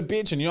on Twitter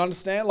bitching, you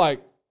understand?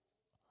 Like,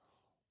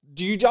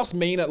 do you just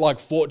mean at like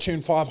Fortune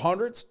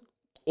 500s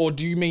or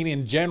do you mean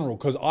in general?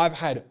 Because I've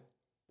had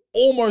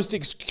almost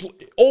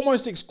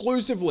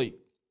exclusively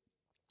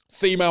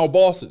female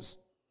bosses,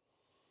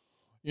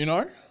 you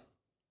know?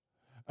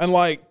 And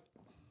like,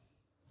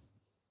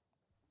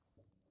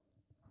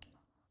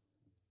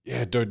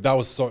 yeah, dude, that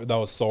was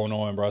so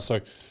annoying, bro.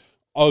 So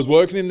I was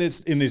working in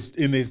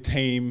this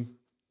team,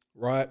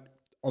 right,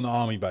 on the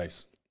army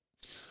base.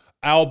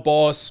 Our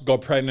boss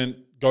got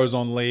pregnant, goes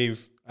on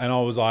leave, and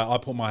I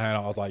put my hand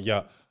out. I was like,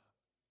 yeah,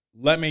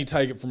 let me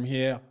take it from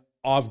here.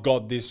 I've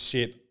got this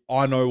shit.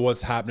 I know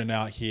what's happening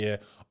out here.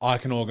 I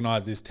can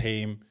organize this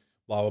team,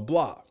 blah, blah,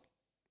 blah.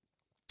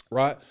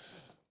 right?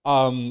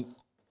 And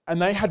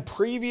they had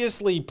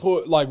previously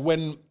put, like,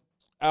 when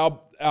our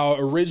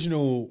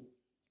original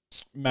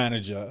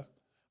manager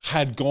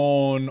had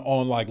gone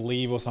on like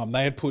leave or something,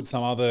 they had put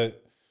some other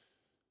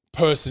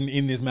person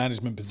in this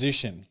management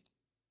position.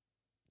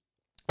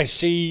 And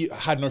she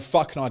had no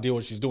fucking idea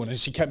what she's doing. And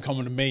she kept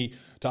coming to me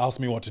to ask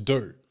me what to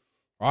do,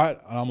 right?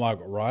 And I'm like,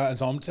 right. And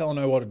so I'm telling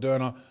her what to do.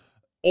 And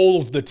all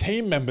of the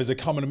team members are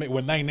coming to me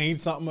when they need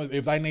something.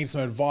 If they need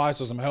some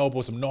advice or some help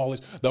or some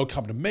knowledge, they'll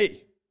come to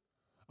me.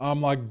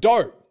 I'm like,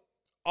 dope.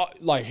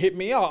 Like, hit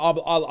me up.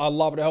 I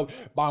love to help.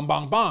 Bang,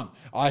 bang, bang.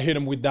 I hit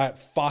him with that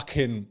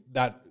fucking,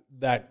 that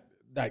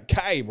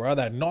K, bro,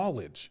 that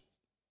knowledge.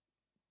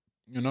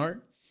 You know?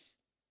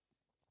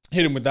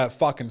 Hit him with that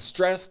fucking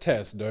stress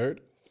test, dude.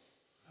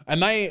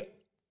 And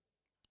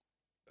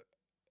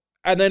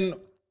then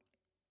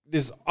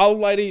this old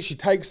lady, she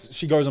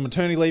goes on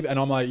maternity leave, and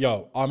I'm like,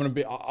 yo,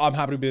 I'm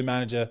happy to be the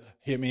manager.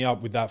 Hit me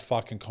up with that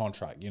fucking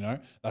contract, you know?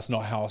 That's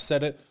not how I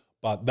said it,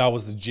 but that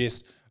was the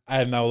gist.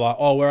 And they were like,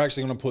 oh, we're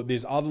actually going to put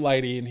this other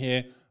lady in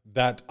here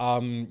that,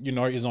 you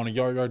know, is on a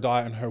yo-yo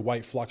diet and her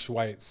weight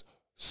fluctuates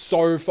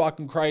so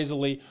fucking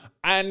crazily.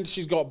 And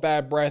she's got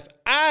bad breath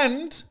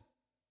and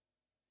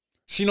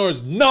she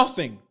knows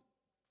nothing.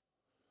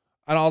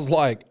 And I was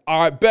like,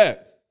 all right,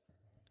 bet.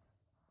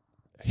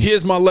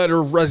 Here's my letter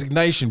of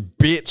resignation,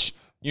 bitch.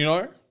 You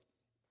know?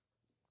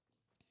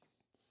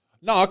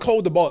 No, I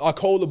called the boss. I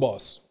called the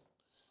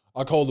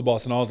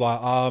boss and I was like,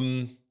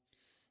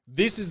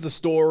 this is the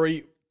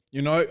story.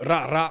 You know,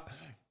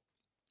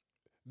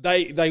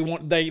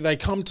 They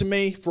come to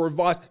me for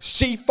advice.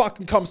 She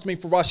fucking comes to me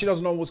for advice. She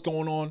doesn't know what's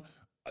going on.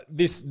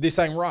 This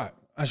ain't right.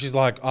 And she's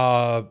like,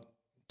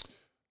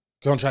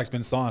 contract's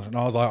been signed. And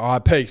I was like, all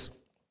right, peace.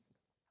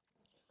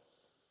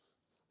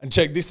 And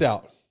check this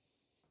out.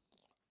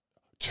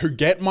 To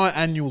get my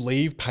annual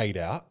leave paid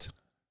out,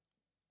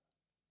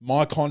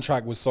 my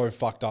contract was so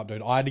fucked up,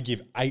 dude. I had to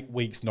give 8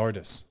 weeks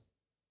notice.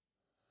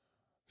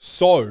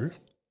 So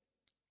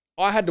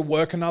I had to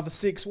work another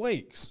 6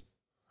 weeks.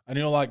 And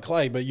you're like,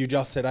 Clay, but you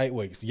just said 8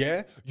 weeks.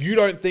 Yeah? You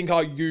don't think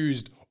I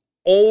used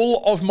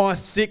all of my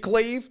sick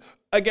leave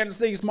against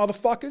these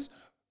motherfuckers?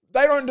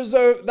 They don't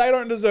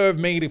deserve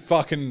me to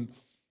fucking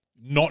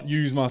not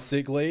use my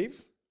sick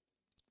leave.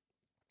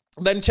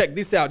 Then check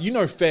this out. You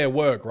know Fair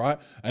Work, right?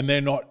 And they're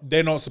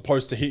not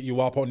supposed to hit you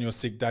up on your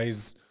sick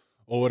days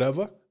or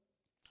whatever.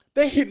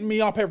 They're hitting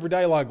me up every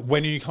day like,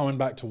 when are you coming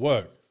back to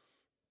work?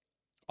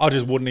 I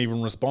just wouldn't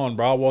even respond,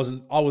 bro.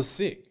 I was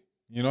sick,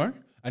 you know?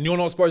 And you're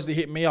not supposed to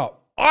hit me up.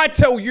 I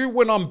tell you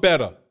when I'm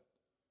better,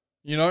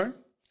 you know?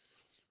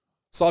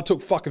 So I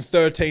took fucking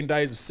 13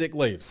 days of sick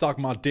leave. Suck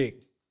my dick.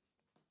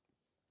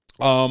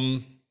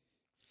 But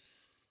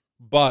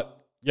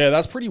yeah,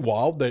 that's pretty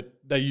wild that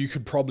you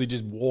could probably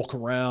just walk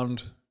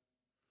around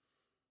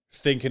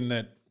thinking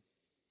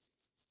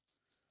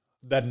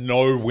that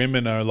no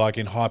women are like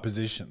in high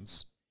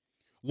positions.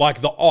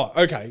 Like the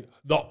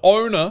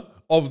owner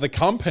of the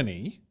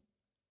company,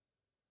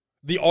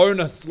 the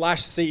owner /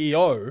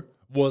 CEO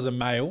was a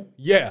male.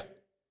 Yeah.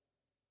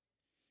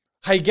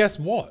 Hey, guess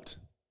what?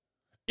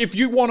 If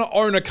you want to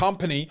own a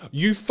company,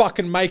 you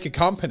fucking make a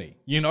company,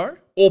 you know?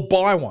 Or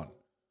buy one.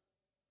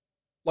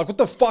 Like, what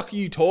the fuck are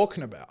you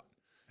talking about?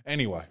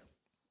 Anyway.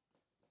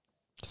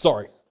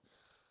 Sorry.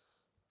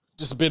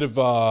 Just a bit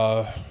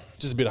of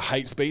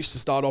hate speech to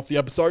start off the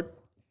episode.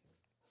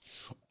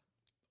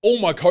 All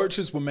my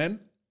coaches were men.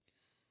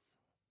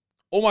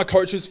 All my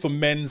coaches for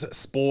men's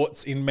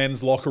sports in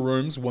men's locker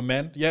rooms were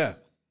men. Yeah.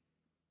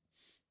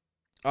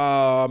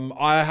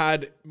 I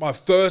had my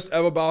first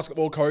ever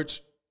basketball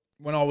coach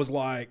when I was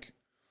like,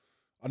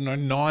 I don't know,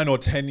 9 or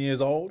 10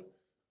 years old.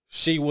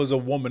 She was a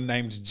woman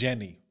named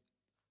Jenny.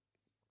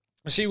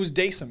 She was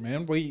decent,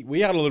 man.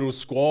 We had a little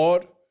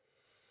squad.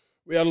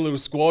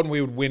 And we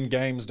would win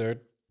games,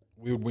 dude.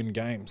 We would win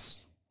games.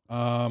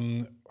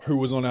 Who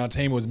was on our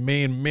team was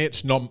me and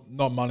Mitch, not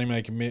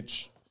Moneymaker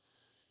Mitch,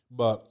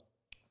 but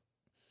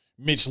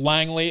Mitch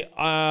Langley.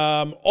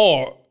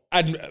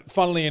 And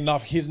funnily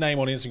enough, his name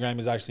on Instagram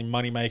is actually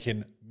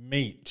Moneymaking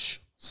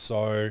Meech.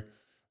 So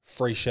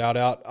free shout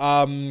out.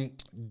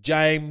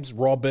 James,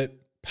 Robert,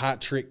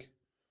 Patrick.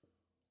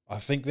 I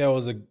think there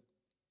was a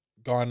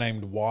guy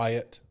named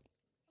Wyatt.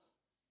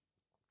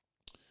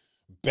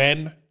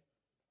 Ben.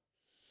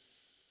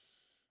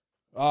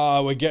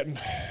 We're getting...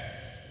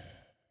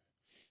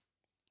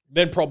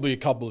 Then probably a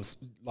couple of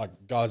like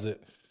guys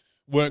that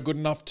weren't good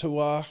enough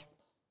to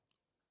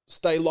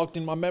stay locked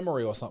in my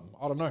memory or something.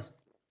 I don't know.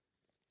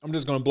 I'm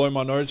just going to blow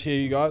my nose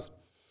here, you guys.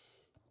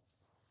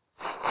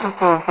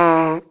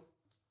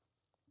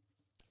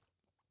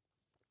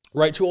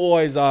 Rachel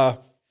always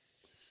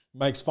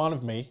makes fun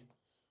of me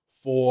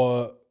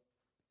for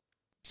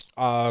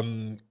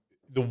the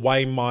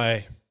way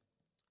my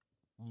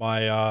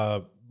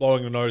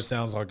blowing the nose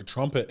sounds like a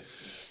trumpet.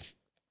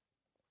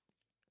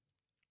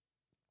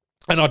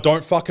 And I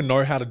don't fucking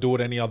know how to do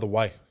it any other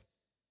way.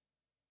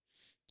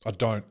 I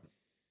don't.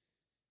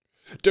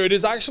 Dude,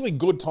 it's actually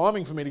good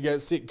timing for me to get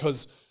sick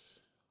because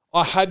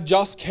I had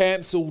just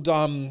cancelled.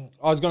 I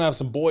was gonna have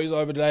some boys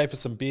over today for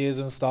some beers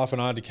and stuff,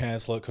 and I had to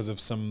cancel it because of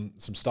some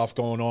stuff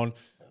going on.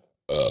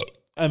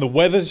 And the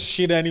weather's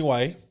shit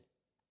anyway.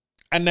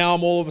 And now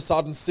I'm all of a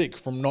sudden sick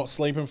from not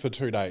sleeping for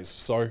 2 days.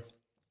 So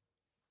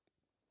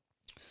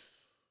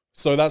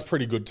that's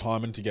pretty good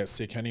timing to get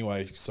sick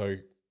anyway. So,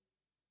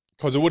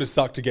 because it would have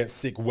sucked to get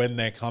sick when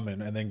they're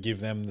coming and then give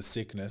them the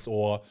sickness,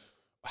 or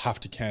have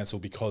to cancel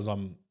because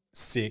I'm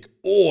sick,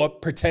 or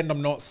pretend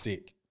I'm not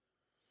sick.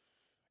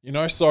 You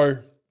know, so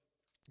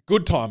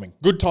good timing.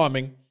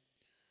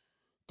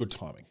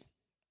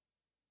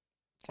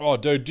 Oh,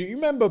 dude, do you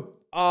remember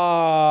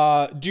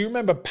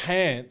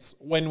pants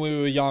when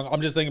we were young?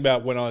 I'm just thinking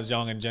about when I was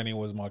young and Jenny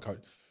was my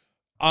coach.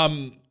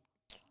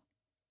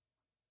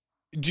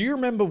 Do you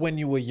remember when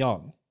you were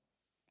young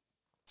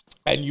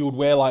and you would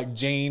wear like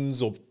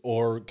jeans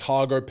or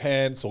cargo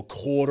pants or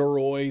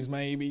corduroys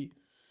maybe?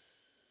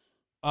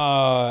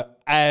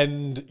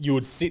 And you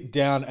would sit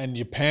down and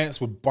your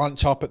pants would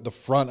bunch up at the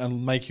front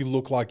and make you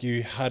look like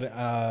you had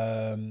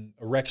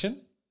erection.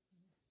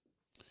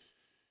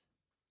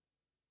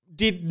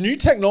 Did new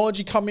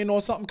technology come in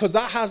or something? Because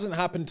that hasn't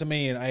happened to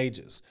me in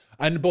ages.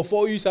 And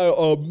before you say,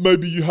 oh,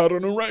 maybe you had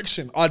an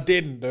erection. I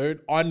didn't,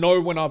 dude. I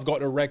know when I've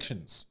got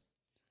erections.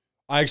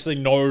 I actually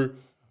know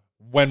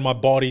when my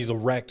body's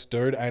erect,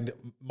 dude, and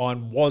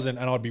mine wasn't.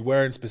 And I'd be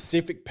wearing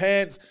specific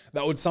pants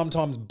that would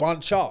sometimes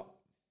bunch up.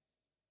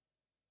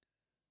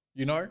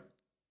 You know?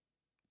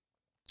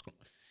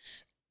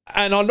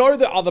 And I know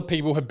that other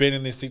people have been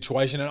in this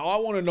situation, and I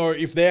want to know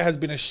if there has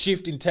been a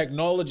shift in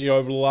technology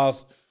over the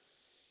last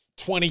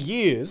 20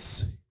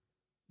 years,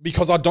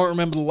 because I don't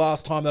remember the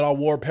last time that I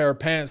wore a pair of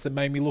pants that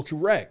made me look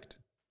erect.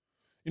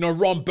 You know,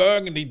 Ron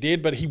Burgundy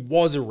did, but he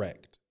was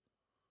erect.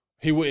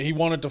 He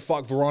wanted to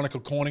fuck Veronica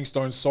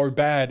Corningstone so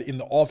bad in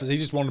the office, he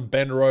just wanted to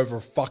bend her over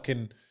a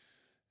fucking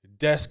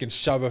desk and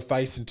shove her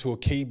face into a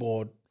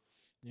keyboard,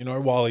 you know,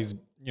 while he's,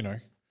 you know.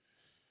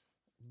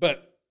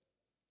 But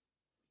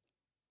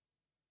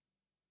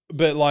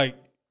like,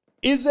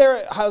 has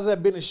there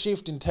been a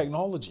shift in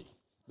technology?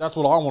 That's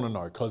what I want to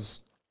know,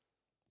 because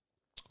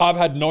I've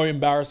had no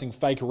embarrassing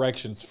fake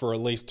erections for at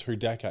least 2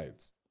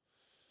 decades.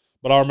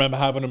 But I remember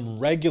having them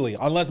regularly,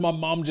 unless my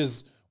mum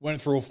just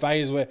went through a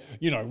phase where,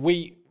 you know,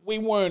 we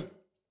weren't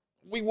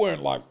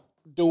like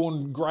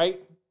doing great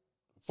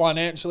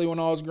financially when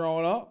I was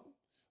growing up.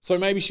 So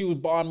maybe she was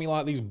buying me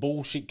like these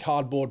bullshit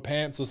cardboard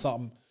pants or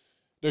something.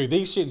 Dude,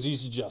 these shits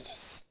used to just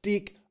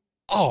stick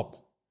up.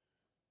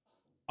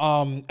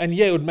 And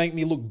yeah, it would make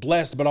me look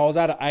blessed, but I was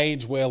at an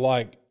age where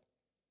like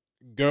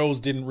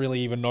girls didn't really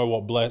even know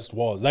what blessed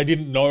was. They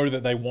didn't know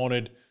that they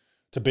wanted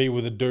to be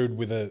with a dude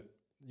with a,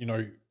 you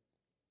know,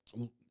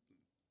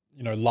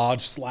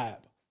 large slab.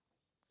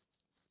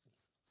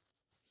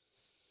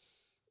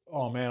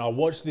 Oh man, I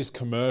watched this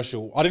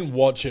commercial. I didn't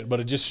watch it, but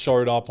it just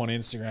showed up on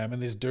Instagram,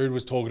 and this dude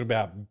was talking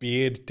about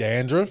beard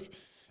dandruff.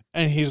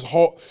 And he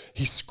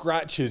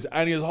scratches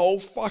and his whole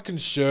fucking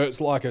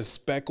shirt's like a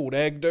speckled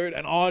egg, dude.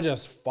 And I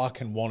just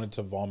fucking wanted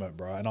to vomit,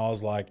 bro. And I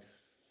was like,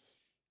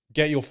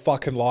 get your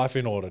fucking life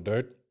in order,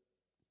 dude.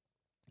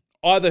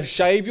 Either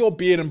shave your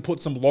beard and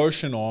put some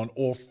lotion on,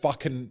 or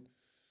fucking,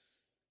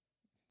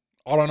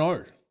 I don't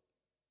know.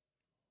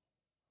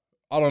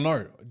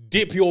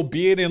 Dip your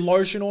beard in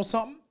lotion or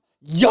something.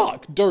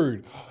 Yuck,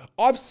 dude.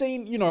 I've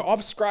seen, you know,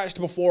 I've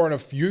scratched before and a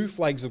few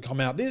flakes have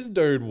come out. This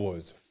dude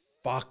was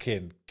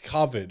fucking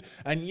covered.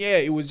 And yeah,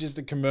 it was just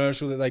a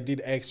commercial that they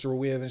did extra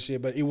with and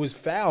shit, but it was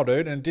foul,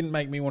 dude, and it didn't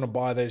make me want to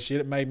buy that shit.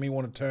 It made me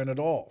want to turn it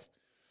off.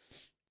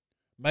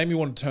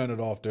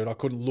 Dude. I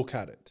couldn't look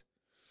at it.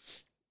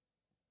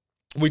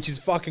 Which is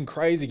fucking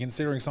crazy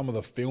considering some of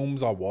the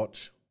films I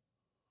watch.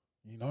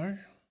 You know?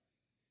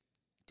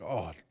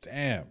 God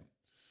damn.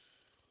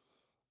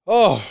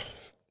 Oh.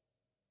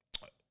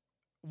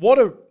 What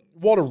a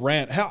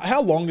rant.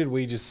 How long did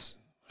we just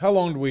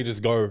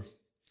go?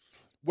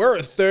 We're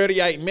at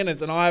 38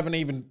 minutes and I haven't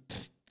even...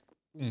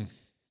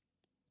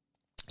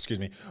 Excuse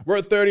me. We're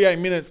at 38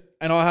 minutes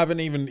and I haven't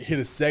even hit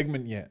a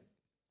segment yet.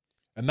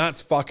 And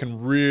that's fucking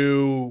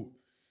real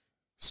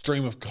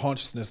stream of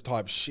consciousness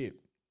type shit.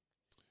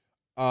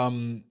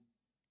 But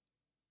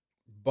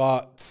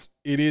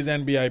it is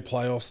NBA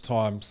playoffs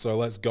time, so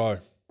let's go.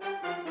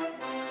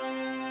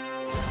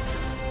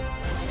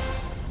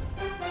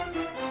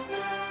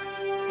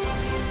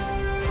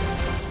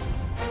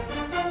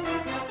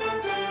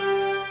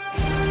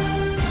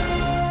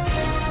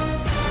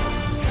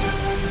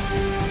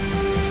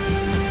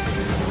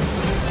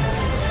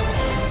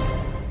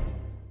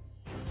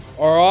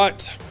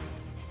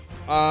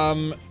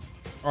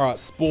 All right,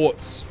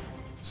 sports.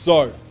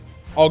 So,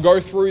 I'll go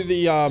through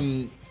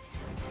the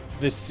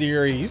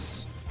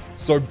series.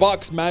 So,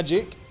 Bucks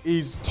Magic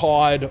is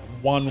tied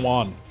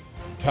 1-1.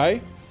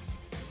 Okay?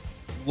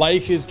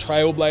 Lakers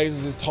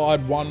Trailblazers is tied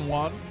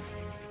 1-1.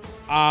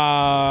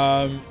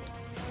 And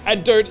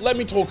dude, let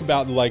me talk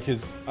about the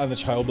Lakers and the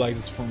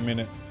Trailblazers for a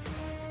minute.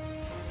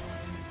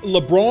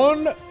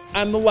 LeBron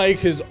and the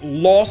Lakers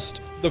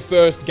lost the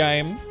first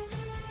game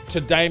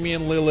to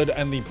Damian Lillard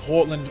and the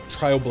Portland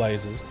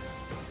Trailblazers.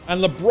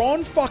 And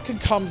LeBron fucking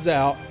comes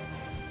out.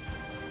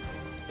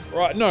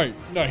 Right, no,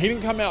 he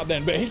didn't come out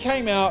then, but he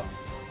came out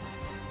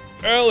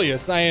earlier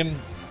saying,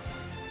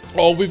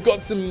 oh, we've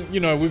got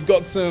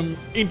some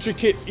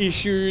intricate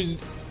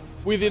issues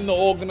within the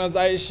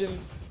organization.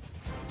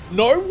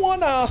 No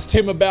one asked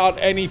him about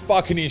any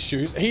fucking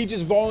issues. He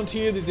just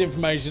volunteered this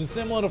information,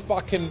 similar to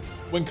fucking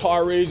when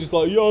Kyrie's just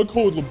like, yeah, I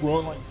called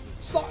LeBron. Like,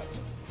 suck.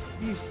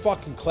 You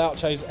fucking clout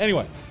chaser.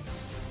 Anyway,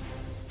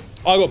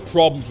 I got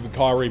problems with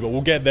Kyrie, but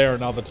we'll get there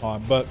another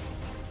time. But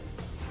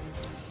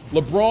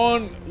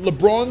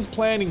LeBron's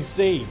planting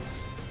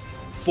seeds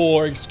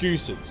for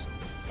excuses.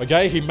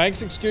 Okay, he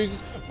makes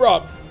excuses.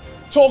 Bro,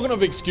 talking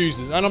of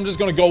excuses, and I'm just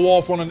going to go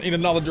off in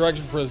another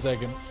direction for a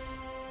second.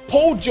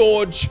 Paul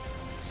George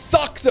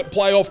sucks at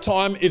playoff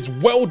time. It's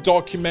well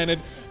documented.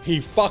 He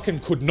fucking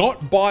could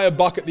not buy a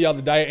bucket the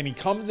other day, and he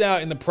comes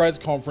out in the press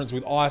conference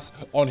with ice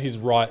on his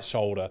right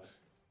shoulder.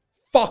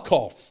 Fuck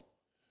off.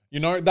 You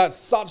know, that's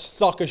such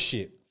sucker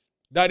shit.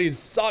 That is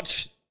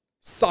such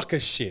sucker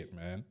shit,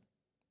 man.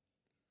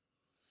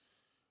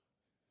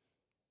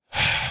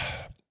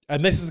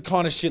 And this is the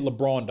kind of shit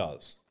LeBron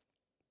does.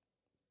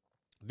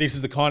 This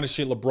is the kind of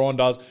shit LeBron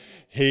does.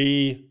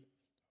 He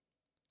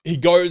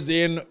goes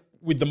in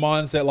with the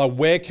mindset like,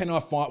 where can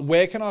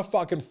I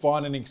fucking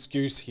find an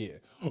excuse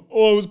here?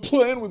 Oh, I was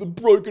playing with a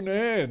broken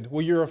hand.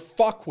 Well, you're a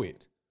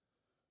fuckwit.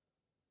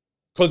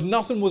 Because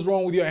nothing was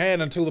wrong with your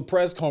hand until the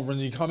press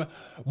conference. You come in.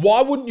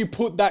 Why wouldn't you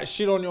put that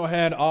shit on your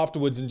hand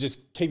afterwards and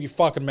just keep your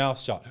fucking mouth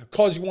shut?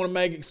 Because you want to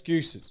make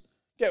excuses.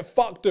 Get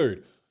fucked,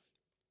 dude.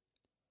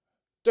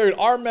 Dude,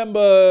 I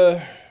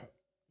remember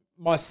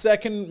my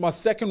second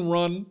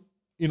run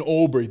in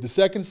Albury, the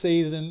second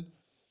season.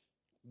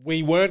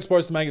 We weren't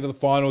supposed to make it to the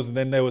finals, and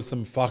then there was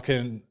some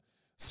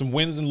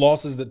wins and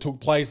losses that took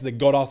place that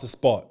got us a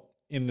spot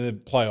in the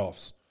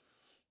playoffs.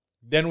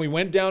 Then we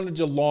went down to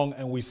Geelong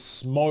and we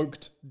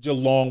smoked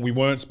Geelong. We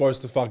weren't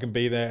supposed to fucking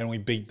be there, and we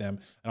beat them.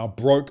 And I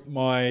broke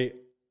my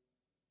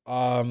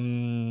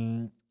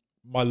my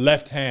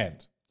left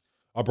hand.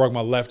 I broke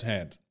my left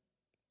hand.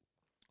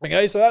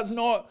 Okay, so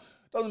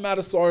doesn't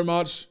matter so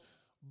much.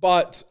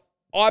 But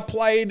I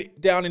played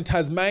down in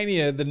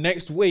Tasmania the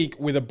next week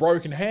with a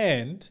broken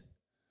hand.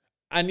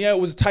 And yeah, it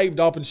was taped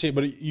up and shit,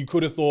 but you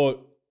could have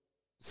thought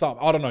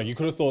something. I don't know. You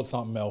could have thought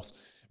something else.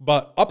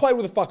 But I played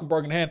with a fucking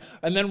broken hand.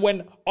 And then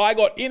when I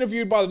got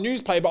interviewed by the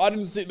newspaper, I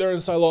didn't sit there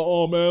and say like,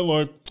 oh man,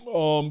 like,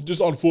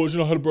 just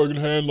unfortunate I had a broken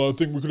hand. Like, I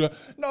think we could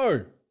have.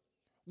 No.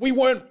 We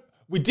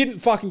didn't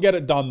fucking get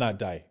it done that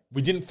day.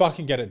 We didn't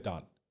fucking get it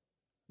done.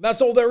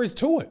 That's all there is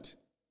to it.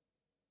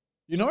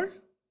 You know?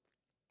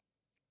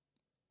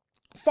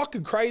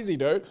 Fucking crazy,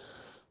 dude.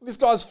 This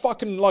guy's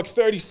fucking like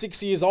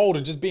 36 years old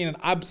and just being an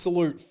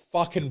absolute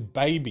fucking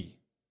baby.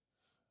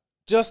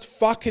 Just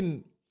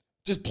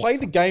play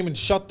the game and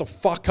shut the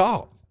fuck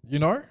up, you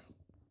know?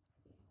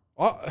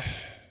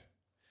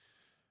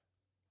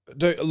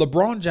 Dude,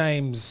 LeBron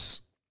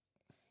James,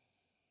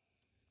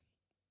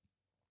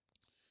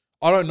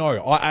 I don't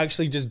know. I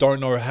actually just don't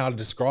know how to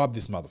describe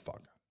this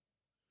motherfucker.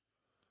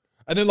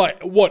 And then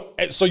like, what?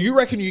 So you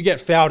reckon you get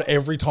fouled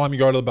every time you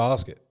go to the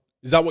basket?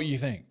 Is that what you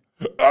think?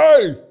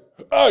 Hey!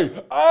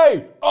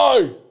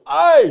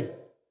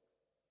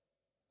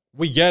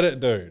 We get it,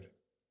 dude.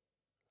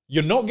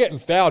 You're not getting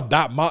fouled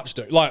that much,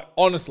 dude. Like,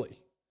 honestly.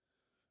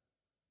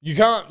 You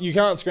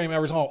can't scream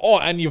every time. Oh,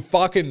 and your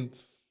fucking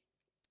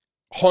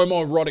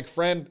homoerotic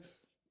friend,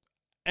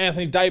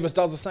 Anthony Davis,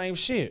 does the same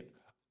shit.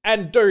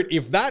 And dude,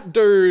 if that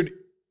dude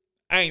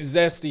ain't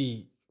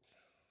zesty,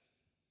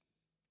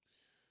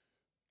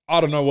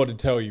 I don't know what to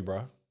tell you,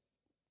 bro.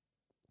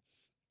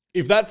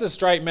 If that's a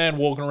straight man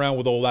walking around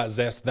with all that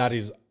zest, that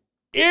is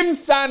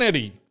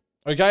insanity.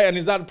 Okay? And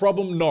is that a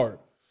problem? No.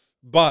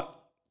 But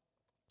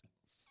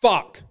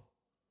fuck.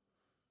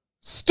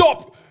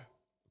 Stop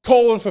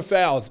calling for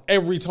fouls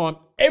every time.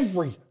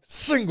 Every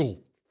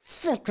single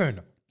fucking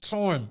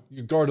time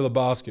you go to the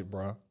basket,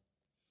 bro.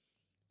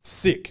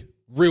 Sick.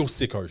 Real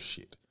sicko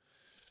shit.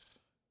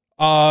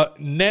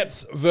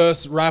 Nets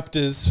versus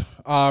Raptors.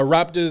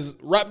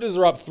 Raptors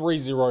are up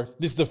 3-0.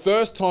 This is the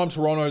first time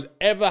Toronto's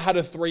ever had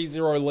a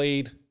 3-0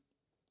 lead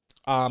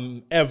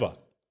ever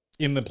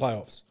in the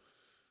playoffs.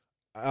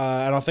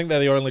 And I think they're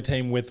the only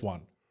team with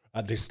one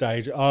at this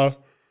stage.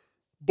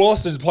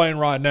 Boston's playing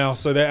right now,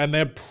 so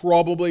they're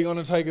probably going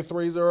to take a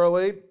 3-0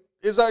 lead.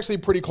 It's actually a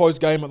pretty close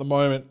game at the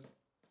moment.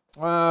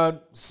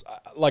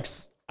 Like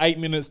 8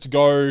 minutes to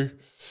go.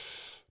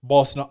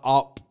 Boston are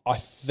up, I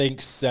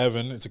think,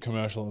 7. It's a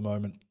commercial at the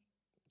moment.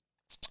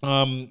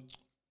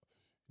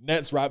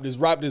 Nets, Raptors.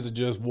 Raptors are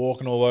just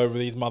walking all over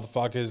these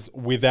motherfuckers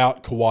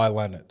without Kawhi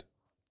Leonard.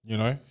 You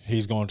know,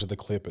 he's gone to the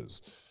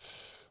Clippers,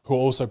 who are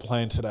also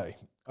playing today.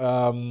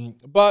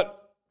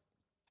 But,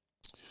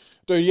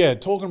 dude, yeah,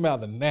 talking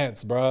about the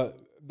Nets, bro.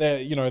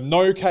 They're,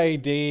 no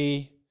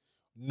KD,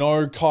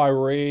 no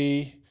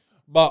Kyrie.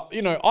 But,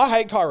 I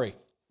hate Kyrie.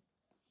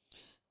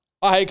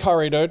 I hate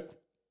Kyrie, dude.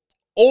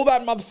 All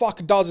that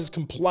motherfucker does is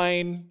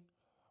complain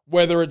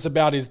whether it's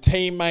about his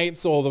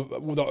teammates or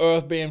the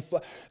earth being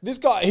flat. This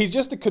guy, he's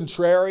just a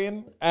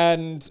contrarian,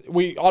 and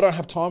I don't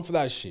have time for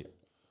that shit.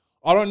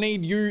 I don't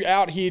need you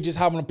out here just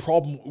having a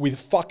problem with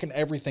fucking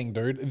everything,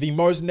 dude. The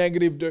most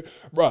negative dude.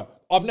 Bruh,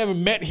 I've never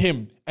met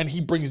him, and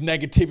he brings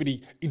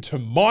negativity into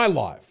my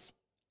life.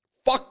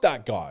 Fuck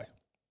that guy.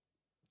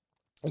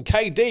 And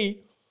KD,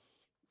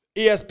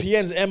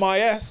 ESPN's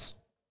MIS,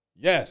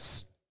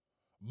 yes.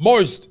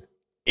 Most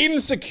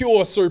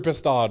insecure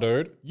superstar,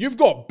 dude. You've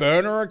got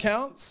burner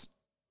accounts?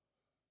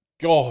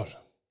 God,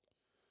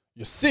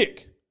 you're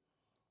sick.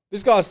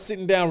 This guy's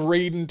sitting down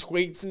reading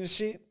tweets and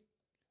shit.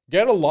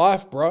 Get a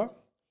life, bro.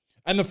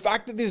 And the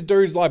fact that this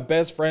dude's like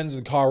best friends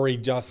with Kyrie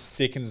just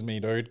sickens me,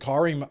 dude.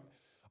 Kyrie,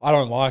 I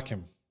don't like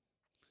him.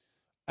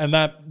 And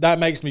that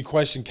makes me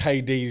question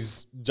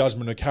KD's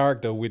judgment of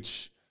character,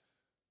 which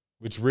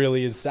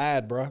really is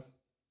sad, bro.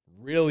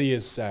 Really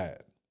is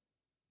sad.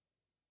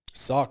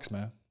 Sucks,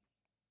 man.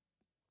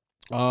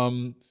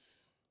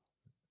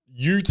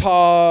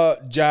 Utah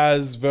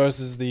Jazz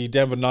versus the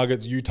Denver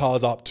Nuggets.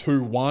 Utah's up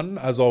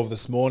 2-1 as of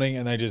this morning,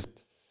 and they just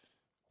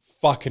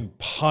fucking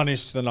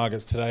punished the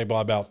Nuggets today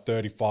by about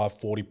 35,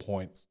 40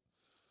 points.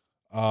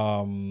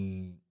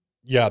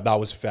 Yeah, that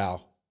was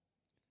foul.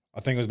 I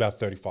think it was about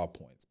 35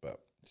 points, but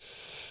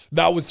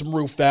that was some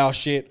real foul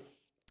shit.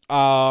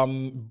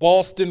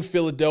 Boston,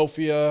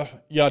 Philadelphia.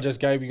 Yeah, I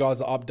just gave you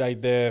guys an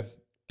update there.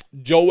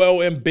 Joel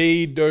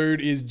Embiid,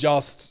 dude, is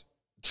just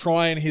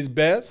trying his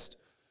best,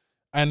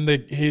 and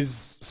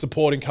his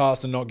supporting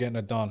cast are not getting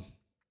it done.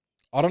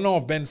 I don't know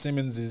if Ben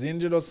Simmons is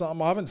injured or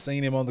something. I haven't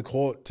seen him on the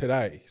court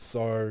today.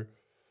 So,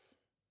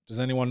 does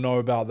anyone know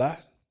about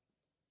that?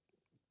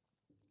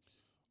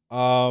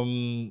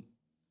 Oh,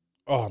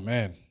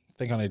 man. I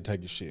think I need to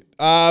take a shit.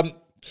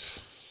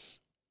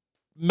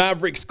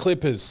 Mavericks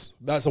Clippers.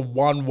 That's a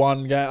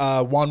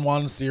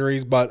 1-1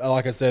 series, but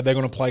like I said, they're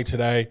going to play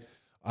today.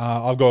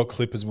 I've got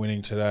Clippers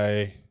winning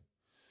today.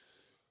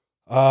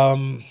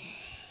 Hold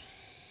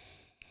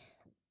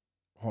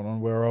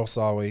on, where else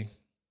are we?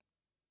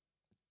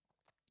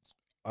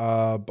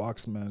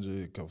 Bucks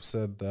Magic, I've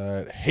said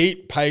that.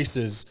 Heat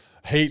Pacers.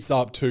 Heat's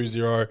up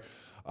 2-0.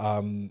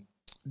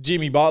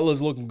 Jimmy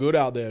Butler's looking good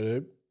out there,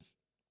 dude.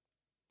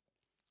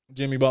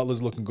 Jimmy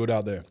Butler's looking good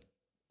out there.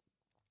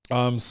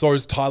 So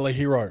is Tyler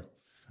Hero.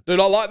 Dude,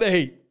 I like the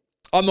Heat.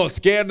 I'm not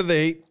scared of the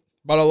Heat,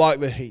 but I like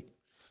the Heat.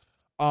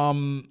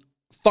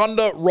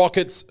 Thunder,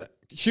 Rockets.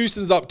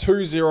 Houston's up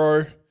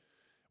 2-0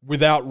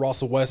 without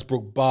Russell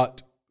Westbrook,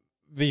 but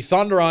the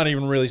Thunder aren't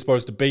even really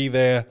supposed to be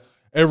there.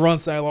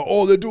 Everyone's saying, like,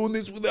 oh, they're doing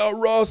this without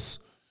Russ.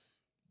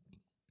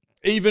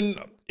 Even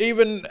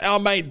our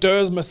mate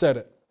Dersma said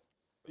it.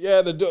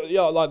 Yeah, they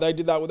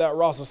did that without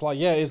Russ. It's like,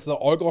 yeah, it's the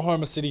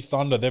Oklahoma City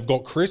Thunder. They've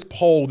got Chris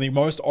Paul, the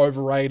most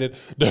overrated.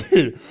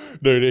 Dude,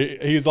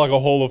 he's like a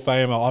Hall of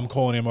Famer. I'm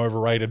calling him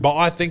overrated, but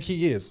I think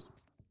he is.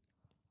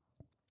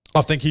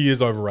 I think he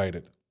is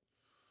overrated.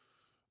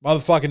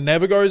 Motherfucker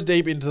never goes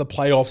deep into the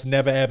playoffs.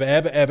 Never, ever,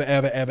 ever, ever,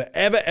 ever, ever,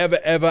 ever, ever,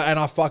 ever. And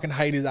I fucking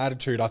hate his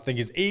attitude. I think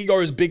his ego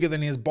is bigger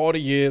than his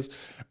body is.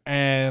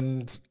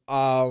 And,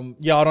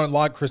 yeah, I don't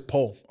like Chris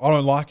Paul. I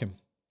don't like him.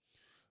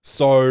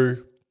 So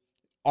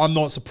I'm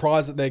not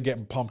surprised that they're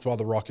getting pumped by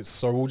the Rockets.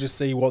 So we'll just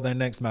see what their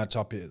next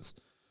matchup is.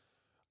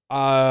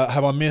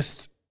 Have I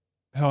missed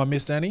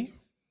any?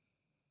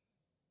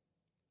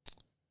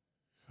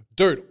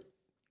 Dude,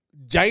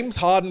 James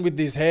Harden with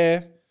his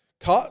hair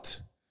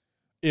cut,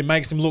 it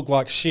makes him look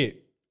like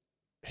shit.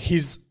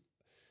 His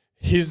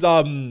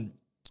hairline's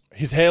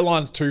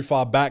too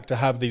far back to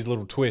have these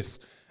little twists.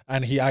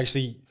 And he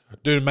actually,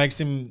 dude,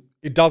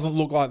 it doesn't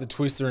look like the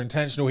twists are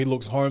intentional. He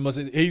looks homeless.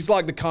 He's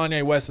like the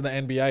Kanye West of the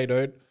NBA,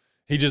 dude.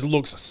 He just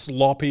looks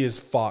sloppy as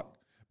fuck.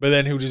 But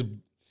then he'll just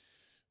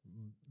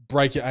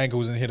break your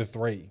ankles and hit a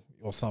three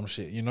or some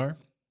shit, you know?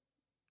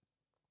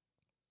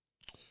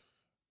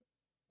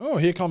 Oh,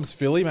 here comes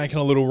Philly making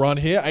a little run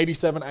here.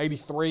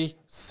 87-83,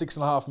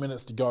 6.5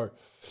 minutes to go.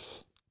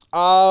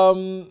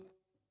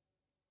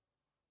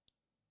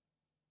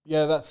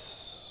 Yeah,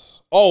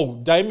 that's...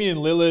 Oh, Damian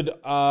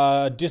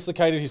Lillard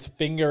dislocated his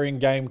finger in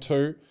Game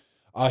 2.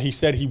 He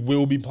said he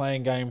will be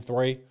playing Game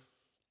 3.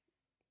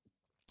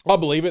 I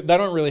believe it. They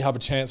don't really have a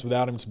chance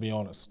without him, to be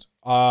honest.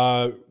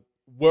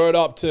 Word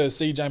up to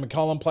CJ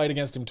McCollum, played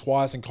against him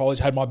twice in college.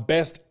 Had my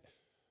best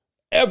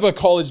ever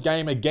college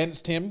game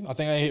against him. I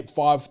think I hit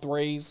 5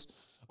 threes.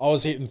 I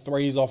was hitting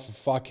threes off of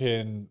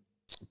fucking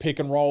pick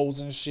and rolls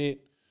and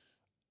shit.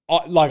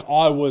 I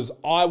was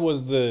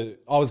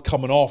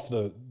coming off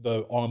the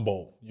on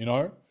ball, you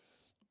know?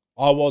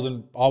 I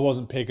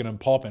wasn't picking and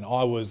popping.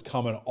 I was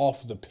coming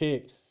off the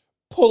pick,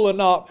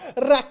 pulling up,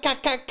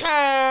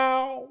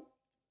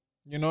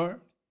 you know?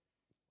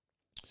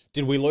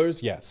 Did we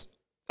lose? Yes.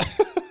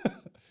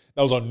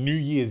 That was on New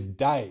Year's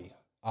Day.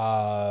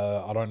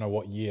 I don't know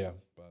what year,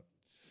 but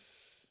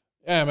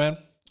yeah, man.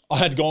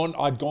 I'd gone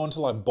to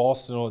like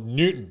Boston or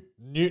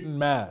Newton,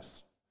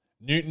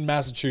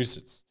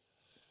 Massachusetts.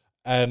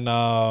 And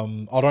I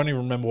don't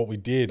even remember what we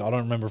did. I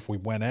don't remember if we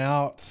went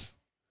out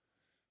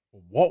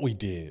or what we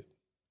did.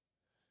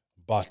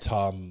 But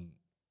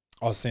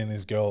I was seeing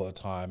this girl at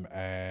the time,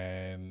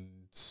 and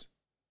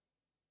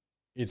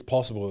it's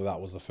possible that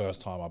was the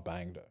first time I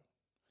banged her.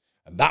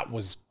 And that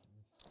was,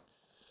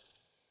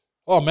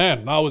 oh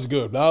man, that was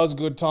good. That was a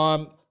good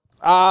time.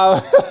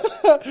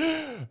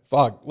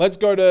 Fuck. Let's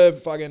go to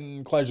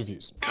fucking Clay's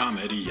reviews.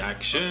 Comedy,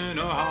 action,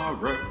 or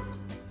horror?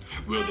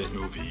 Will this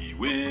movie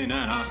win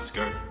an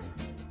Oscar?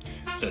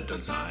 Set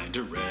design,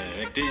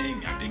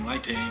 directing, acting,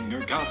 lighting,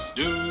 or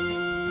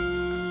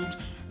costumes?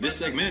 This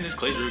segment is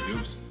Clay's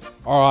reviews.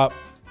 All right.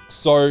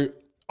 So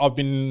I've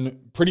been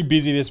pretty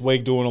busy this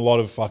week doing a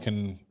lot of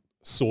fucking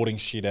sorting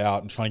shit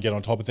out and trying to get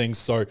on top of things.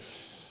 So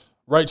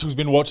Rachel's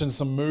been watching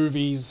some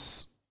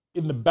movies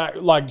in the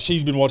back, like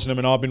she's been watching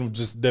them and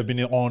they've been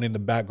on in the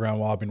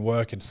background while I've been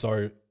working.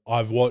 So I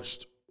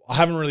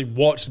haven't really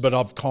watched, but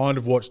I've kind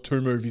of watched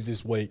 2 movies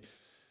this week.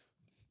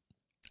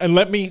 And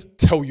let me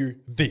tell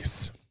you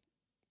this.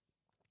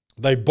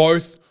 They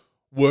both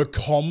were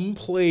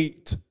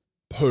complete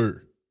poo.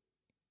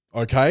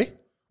 Okay?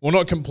 Well,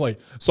 not complete.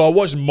 So I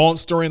watched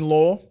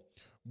Monster-in-Law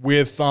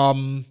with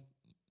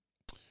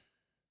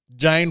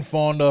Jane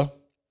Fonda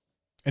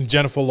and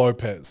Jennifer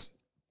Lopez.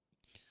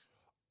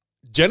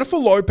 Jennifer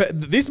Lopez,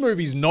 this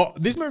movie's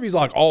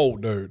like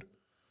old, dude.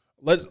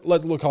 Let's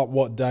look up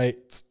what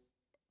date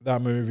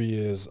that movie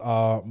is.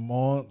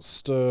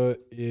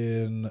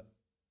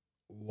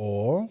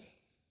 Monster-in-Law.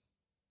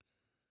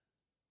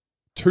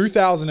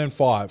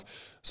 2005.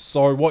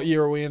 So what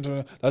year are we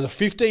into? That's a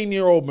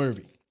 15-year-old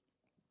movie.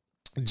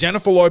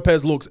 Jennifer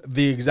Lopez looks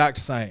the exact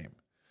same.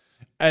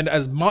 And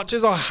as much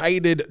as I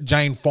hated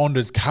Jane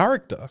Fonda's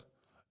character,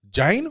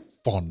 Jane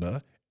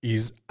Fonda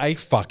is a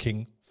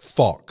fucking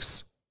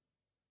fox.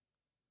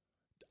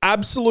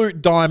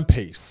 Absolute dime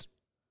piece.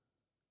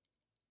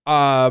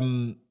 Now,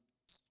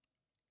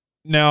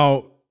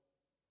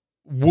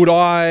 would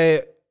I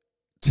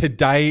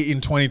today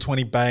in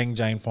 2020 bang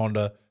Jane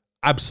Fonda?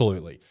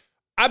 Absolutely.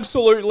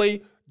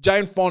 Absolutely.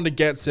 Jane Fonda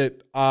gets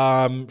it.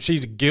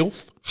 She's a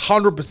gilf,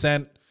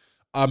 100%.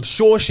 I'm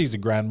sure she's a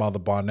grandmother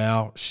by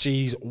now.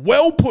 She's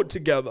well put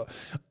together.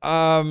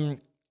 Dude,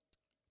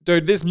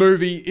 this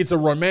movie, it's a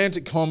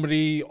romantic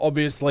comedy,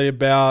 obviously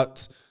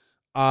about,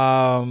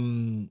 I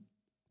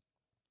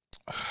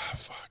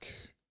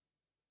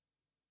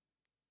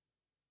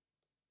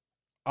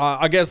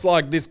guess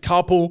like this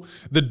couple,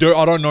 the dude,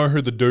 I don't know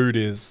who the dude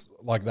is,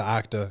 like the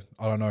actor.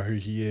 I don't know who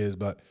he is,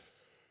 but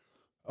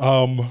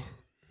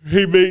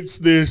he meets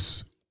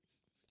this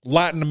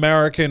Latin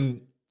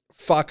American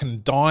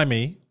fucking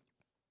dimey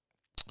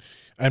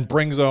and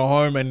brings her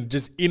home and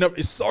just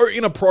it's so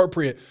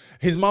inappropriate.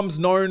 His mum's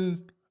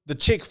known the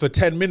chick for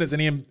 10 minutes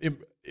and he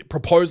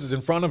proposes in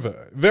front of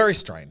her. Very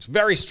strange,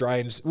 real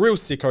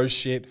sicko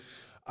shit.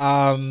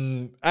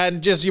 And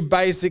just your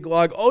basic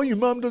like, oh, your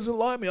mum doesn't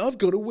like me, I've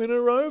got to win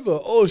her over.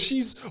 Oh,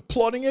 she's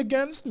plotting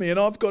against me and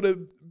I've got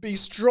to be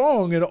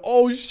strong. And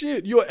oh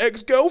shit, your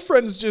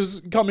ex-girlfriend's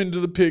just come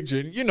into the picture.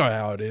 And you know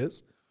how it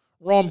is.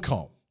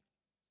 Rom-com.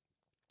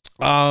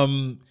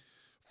 5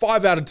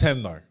 out of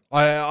 10 though.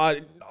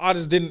 I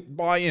just didn't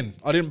buy in.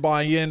 I didn't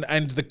buy in,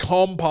 and the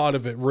calm part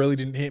of it really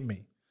didn't hit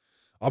me.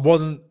 I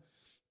wasn't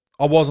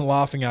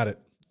laughing at it.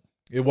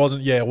 It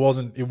wasn't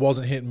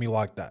hitting me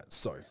like that.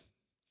 So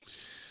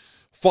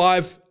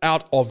 5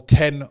 out of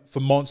 10 for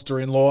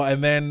Monster-in-Law.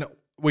 And then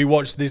we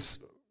watched this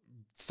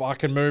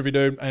fucking movie,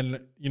 dude.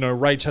 And, you know,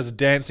 Rach has a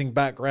dancing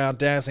background,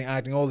 dancing,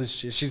 acting, all this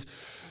shit.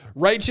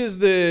 Rach is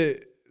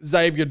the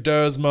Xavier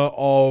Dersma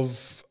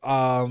of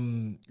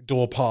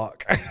Door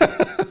Park.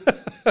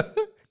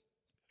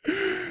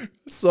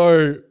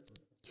 So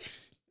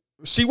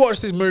she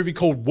watched this movie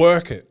called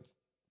Work It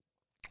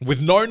with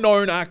no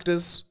known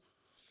actors.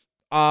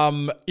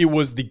 It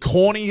was the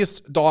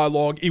corniest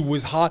dialogue. It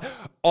was hard.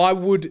 I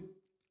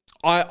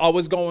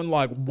was going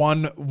like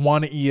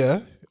one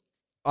ear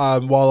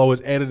while I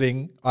was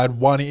editing. I had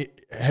one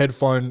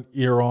headphone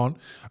ear on,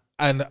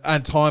 and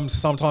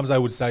sometimes they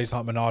would say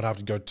something and I'd have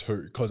to go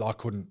 2 because I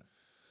couldn't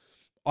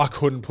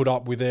put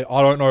up with it.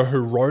 I don't know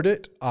who wrote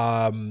it.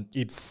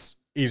 It's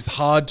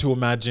hard to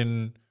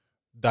imagine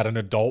that an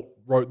adult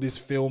wrote this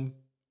film.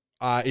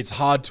 It's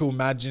hard to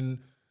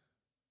imagine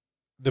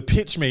the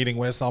pitch meeting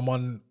where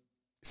someone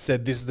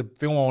said, this is the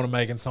film I want to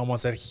make, and someone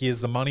said, here's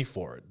the money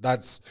for it.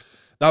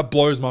 That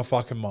blows my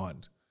fucking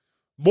mind.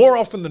 More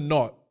often than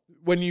not,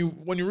 when you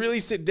really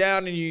sit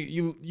down and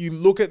you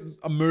look at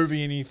a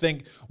movie and you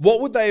think,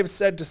 what would they have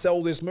said to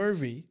sell this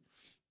movie?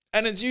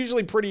 And it's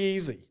usually pretty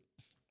easy.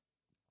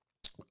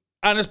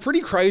 And it's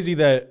pretty crazy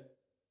that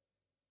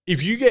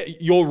if you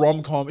get your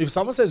rom-com, if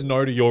someone says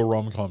no to your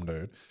rom-com,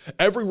 dude,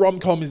 every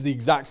rom-com is the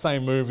exact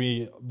same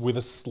movie with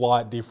a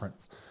slight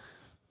difference.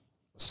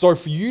 So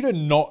for you to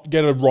not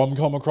get a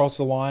rom-com across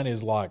the line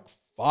is like,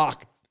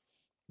 fuck,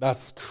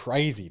 that's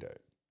crazy, dude.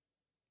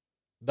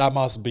 That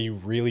must be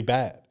really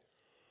bad.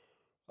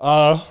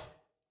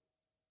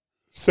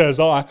 Says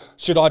I.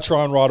 Should I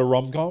try and write a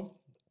rom-com?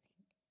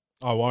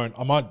 I won't.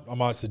 I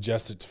might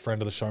suggest it to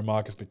friend of the show,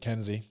 Marcus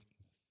McKenzie,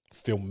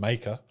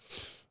 filmmaker.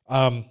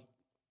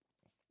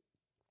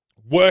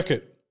 Work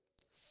It.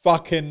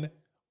 Fucking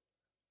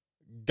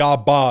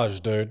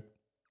Garbage, dude.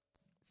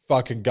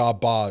 Fucking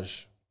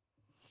garbage.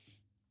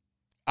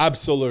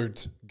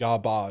 Absolute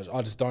garbage.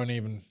 I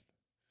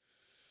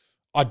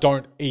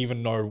don't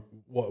even know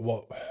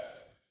what.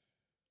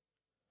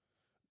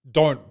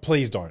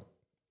 Please don't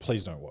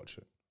watch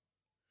it.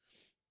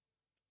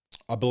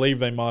 I believe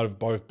they might have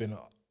both been.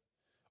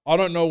 I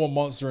don't know what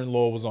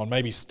Monster-in-Law was on.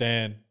 Maybe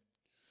Stan.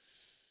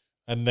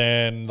 And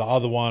then the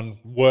other one,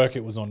 Work,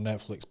 it was on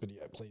Netflix. But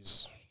yeah,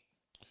 please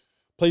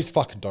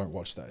fucking don't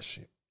watch that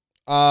shit.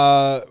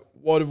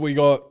 What have we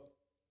got?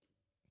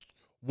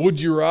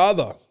 Would you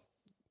rather?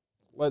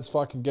 Let's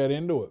fucking get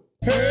into it.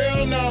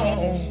 Hell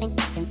no,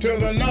 to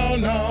the no,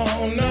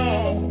 no,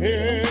 no,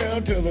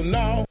 hell to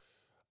the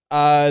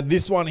no.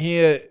 This one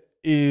here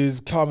is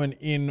coming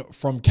in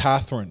from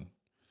Catherine.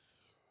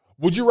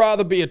 Would you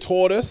rather be a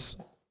tortoise,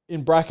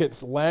 in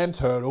brackets land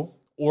turtle,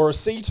 or a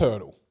sea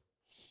turtle?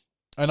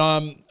 And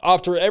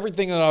after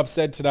everything that I've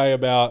said today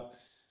about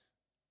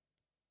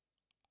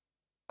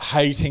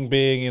hating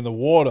being in the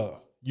water,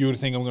 you would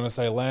think I'm going to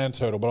say land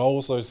turtle, but I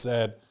also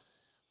said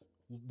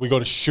we got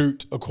to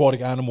shoot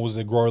aquatic animals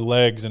that grow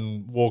legs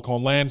and walk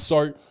on land.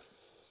 So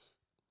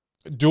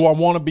do I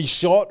want to be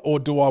shot or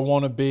do I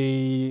want to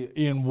be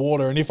in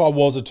water? And if I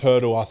was a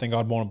turtle, I think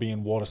I'd want to be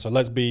in water. So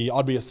I'd be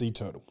a sea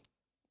turtle.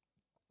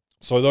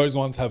 So those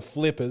ones have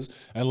flippers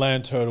and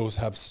land turtles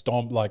have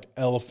like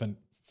elephant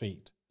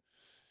feet.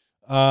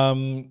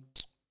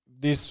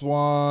 This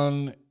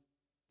one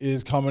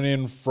is coming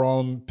in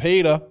from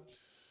Peter.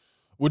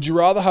 Would you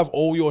rather have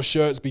all your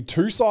shirts be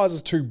 2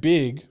 sizes too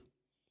big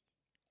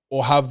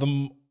or have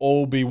them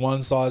all be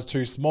 1 size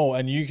too small?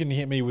 And you can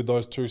hit me with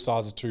those 2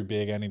 sizes too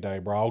big any day,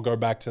 bro. I'll go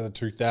back to the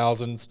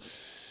 2000s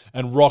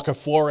and rock a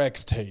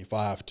 4XT if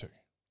I have to.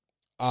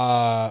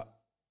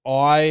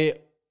 I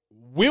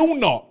will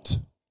not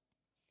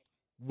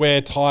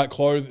wear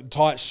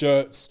tight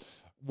shirts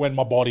when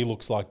my body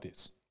looks like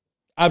this.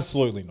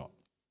 Absolutely not.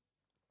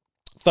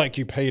 Thank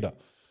you, Peter.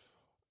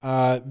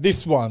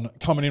 This one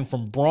coming in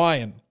from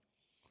Brian.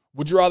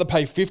 Would you rather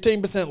pay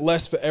 15%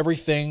 less for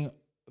everything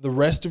the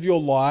rest of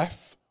your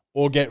life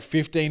or get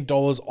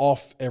 $15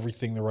 off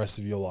everything the rest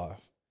of your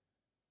life?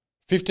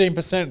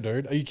 15%,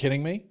 dude. Are you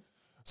kidding me?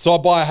 So I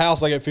buy a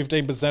house, I get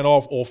 15%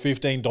 off or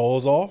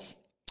 $15 off?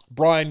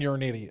 Brian, you're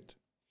an idiot.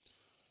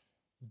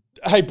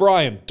 Hey,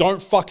 Brian,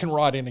 don't fucking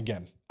write in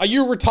again. Are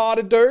you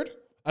retarded, dude?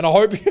 And I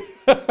hope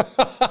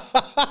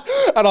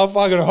and I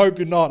fucking hope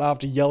you're not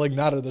after yelling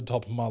that at the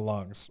top of my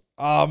lungs.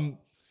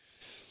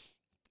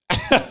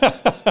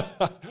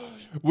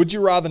 Would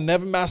you rather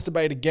never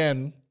masturbate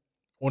again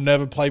or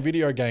never play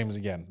video games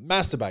again?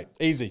 Masturbate.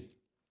 Easy.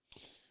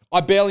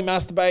 I barely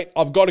masturbate.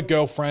 I've got a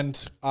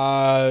girlfriend.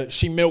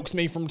 She milks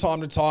me from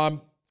time to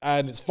time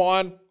and it's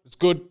fine. It's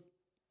good.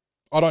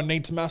 I don't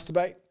need to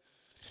masturbate.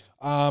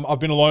 I've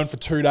been alone for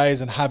 2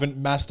 days and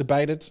haven't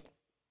masturbated.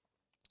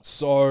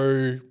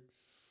 So,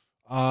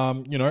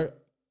 you know,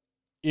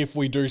 if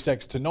we do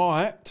sex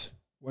tonight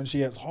when she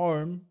gets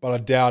home, but I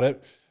doubt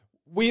it,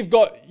 we've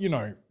got, you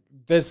know,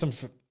 there's some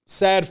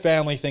sad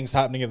family things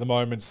happening at the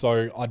moment,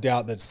 so I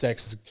doubt that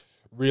sex is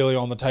really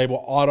on the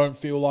table. I don't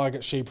feel like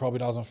it. She probably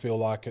doesn't feel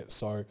like it.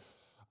 So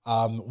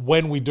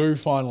when we do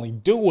finally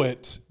do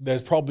it,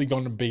 there's probably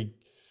going to be,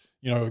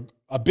 you know,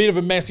 a bit of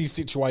a messy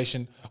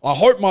situation. I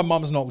hope my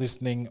mum's not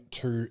listening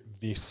to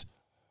this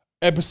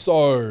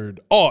episode.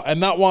 Oh,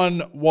 and that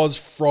one was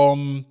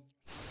from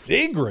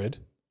Sigrid.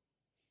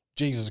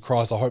 Jesus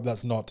Christ, I hope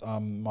that's not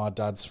my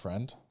dad's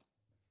friend.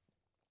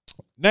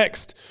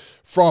 Next,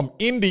 from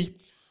Indy.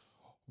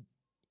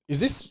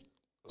 Is this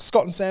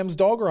Scott and Sam's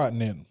dog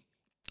writing in?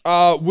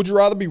 Would you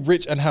rather be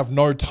rich and have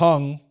no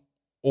tongue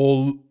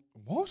or...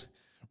 What?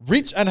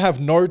 Rich and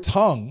have no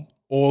tongue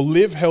or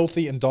live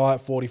healthy and die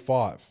at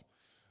 45?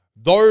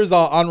 Those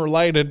are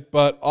unrelated,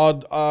 but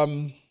I'd...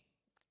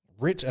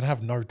 rich and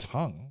have no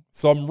tongue.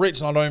 So I'm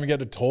rich and I don't even get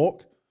to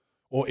talk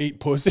or eat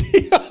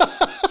pussy.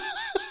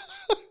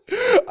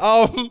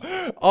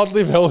 I'd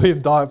live healthy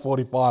and die at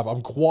 45.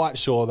 I'm quite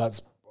sure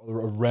that's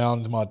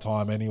around my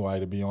time anyway,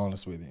 to be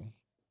honest with you.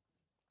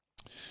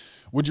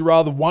 Would you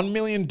rather $1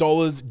 million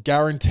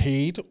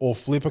guaranteed or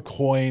flip a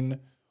coin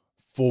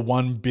for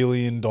 $1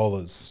 billion?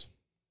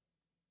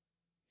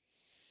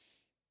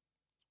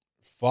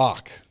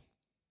 Fuck.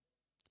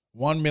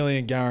 1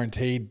 million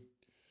guaranteed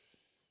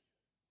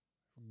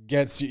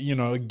gets you, you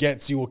know, it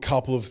gets you a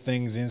couple of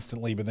things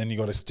instantly, but then you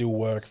got to still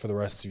work for the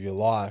rest of your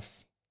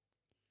life.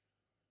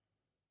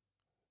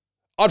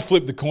 I'd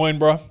flip the coin,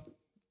 bro.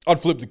 I'd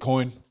flip the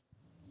coin.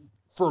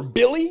 For a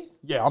billy?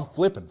 Yeah, I'm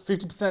flipping.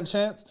 50%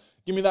 chance?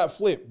 Give me that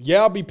flip.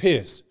 Yeah, I'd be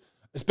pissed.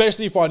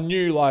 Especially if I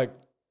knew, like,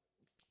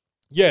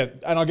 yeah,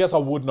 and I guess I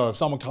would know if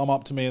someone come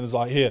up to me and is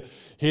like,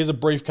 here's a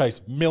briefcase,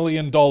 $1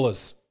 million. You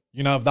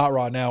can have that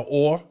right now.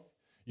 Or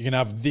you can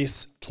have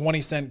this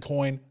 20-cent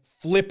coin,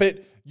 flip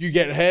it, you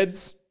get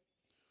heads,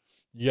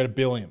 you get $1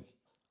 billion.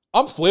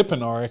 I'm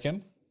flipping, I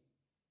reckon.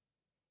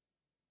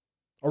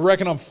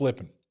 I'm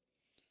flipping.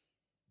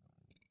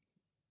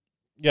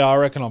 Yeah, I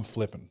reckon I'm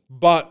flipping.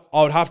 But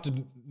I would have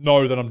to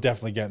know that I'm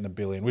definitely getting the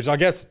billion, which I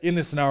guess in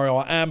this scenario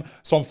I am,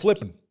 so I'm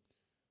flipping.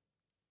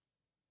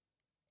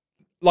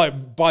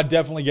 Like, by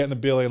definitely getting the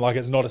billion, like,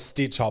 it's not a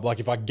stitch up. Like,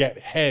 if I get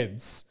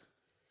heads,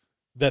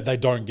 that they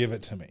don't give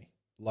it to me.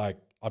 Like,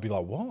 I'd be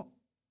like, what?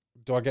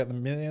 Do I get the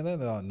million then?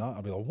 They're like, no.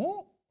 I'd be like,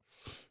 what?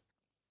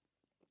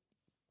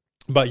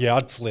 But yeah,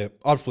 I'd flip.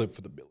 I'd flip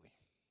for the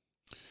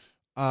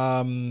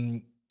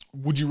billion.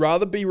 Would you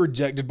rather be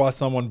rejected by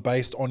someone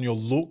based on your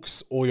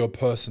looks or your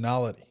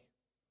personality?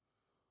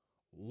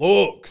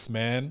 Looks,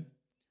 man.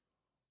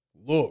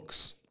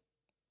 Looks.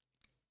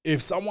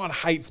 If someone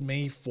hates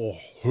me for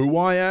who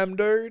I am,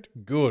 dude,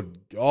 good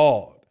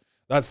God.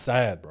 That's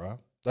sad, bro.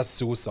 That's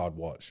suicide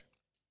watch.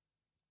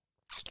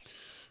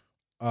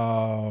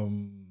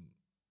 And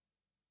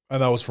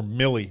that was from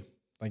Millie.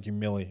 Thank you,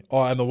 Millie.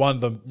 Oh, and the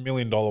 $1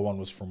 million one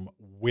was from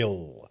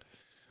Will.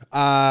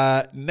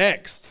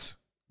 Next,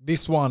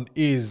 this one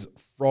is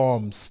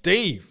from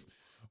Steve.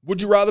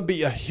 Would you rather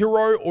be a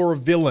hero or a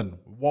villain?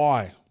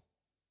 Why?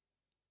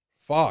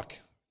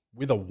 Fuck.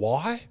 With a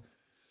why?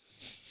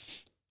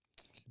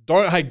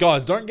 Hey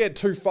guys, don't get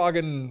too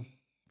fucking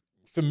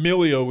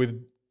familiar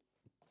with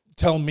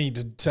telling me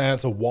to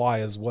answer why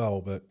as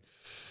well. But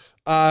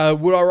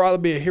would I rather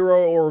be a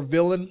hero or a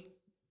villain?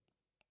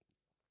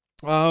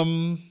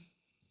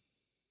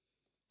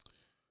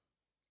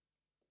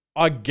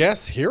 I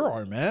guess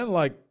hero, man.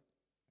 Like,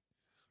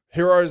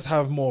 heroes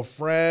have more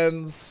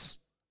friends,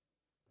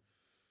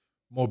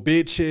 more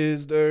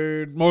bitches,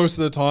 dude. Most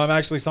of the time.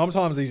 Actually,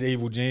 sometimes these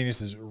evil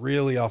geniuses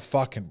really are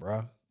fucking,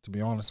 bro, to be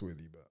honest with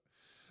you. But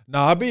no,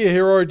 I'd be a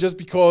hero just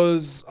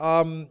because,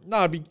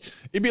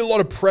 it'd be a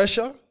lot of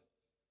pressure.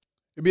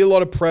 It'd be a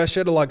lot of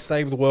pressure to, like,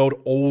 save the world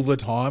all the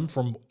time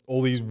from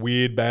all these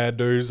weird bad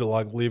dudes that,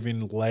 like, live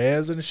in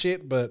lairs and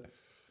shit. But,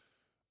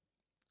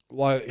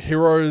 like,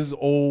 heroes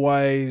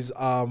always,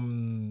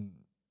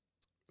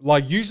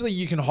 like, usually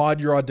you can hide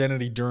your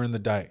identity during the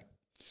day.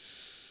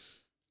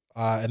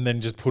 And then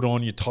just put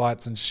on your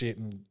tights and shit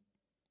and,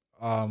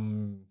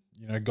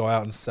 go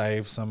out and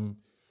save some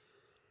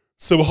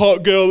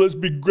hot girl that's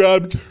been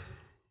grabbed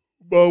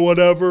by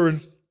whatever.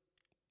 And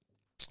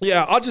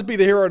yeah, I'd just be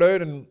the hero,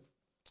 dude. And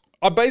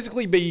I'd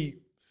basically be,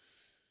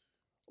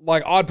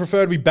 like, I'd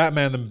prefer to be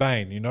Batman than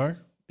Bane,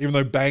 Even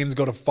though Bane's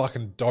got a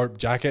fucking dope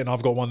jacket and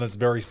I've got one that's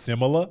very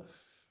similar.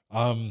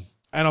 And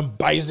I'm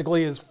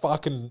basically as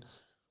fucking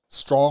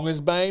strong as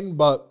Bane,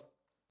 but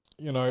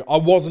I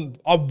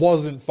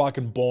wasn't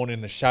fucking born in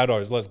the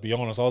shadows, let's be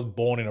honest. I was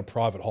born in a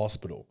private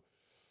hospital.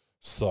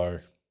 So,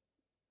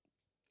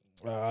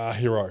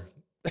 hero.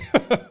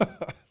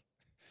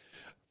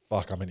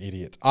 Fuck, I'm an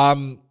idiot.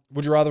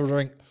 Would you rather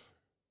drink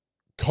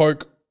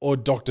Coke or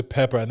Dr.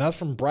 Pepper? And that's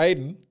from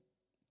Braden.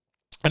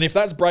 And if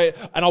that's Braden,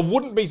 and I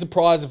wouldn't be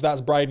surprised if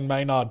that's Braden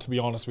Maynard, to be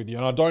honest with you.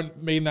 And I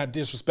don't mean that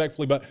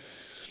disrespectfully, but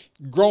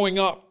growing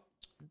up,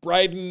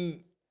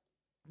 Braden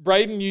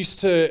used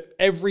to,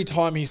 every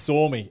time he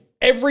saw me,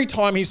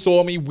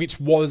 which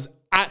was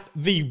at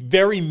the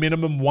very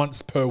minimum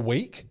once per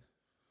week,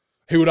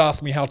 he would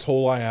ask me how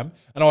tall I am.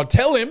 And I would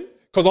tell him,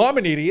 because I'm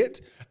an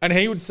idiot, and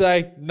he would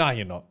say, "No,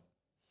 you're not."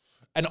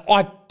 And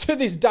I, to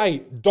this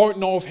day, don't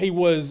know if he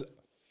was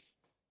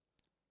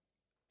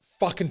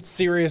fucking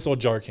serious or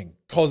joking,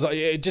 because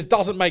it just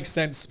doesn't make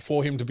sense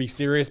for him to be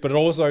serious, but it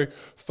also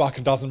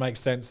fucking doesn't make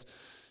sense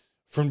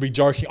for him to be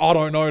joking. I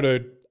don't know,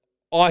 dude.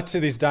 I,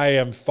 to this day,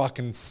 am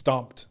fucking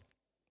stumped.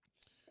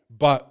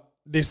 But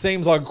this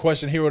seems like a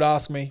question he would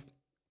ask me.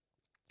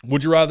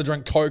 Would you rather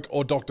drink Coke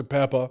or Dr.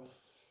 Pepper?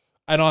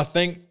 And I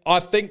think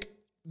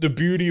the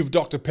beauty of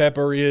Dr.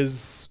 Pepper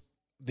is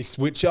the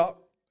switch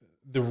up,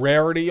 the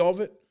rarity of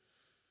it.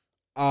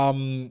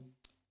 On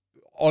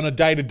a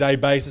day-to-day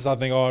basis, I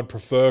think I would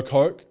prefer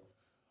Coke.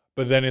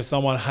 But then if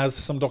someone has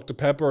some Dr.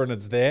 Pepper and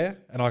it's there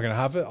and I can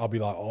have it, I'll be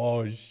like,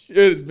 oh shit,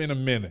 it's been a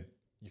minute.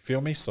 You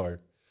feel me? So,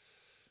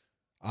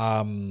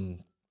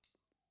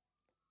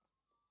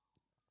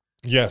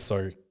 yeah,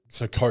 so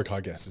Coke,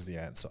 I guess, is the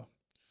answer.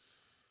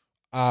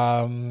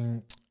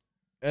 And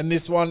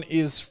this one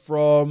is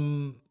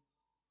from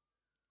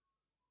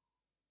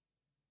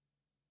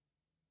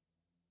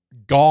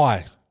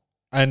Guy.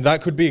 And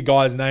that could be a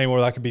guy's name or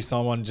that could be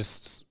someone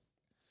just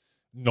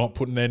not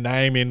putting their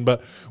name in.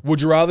 But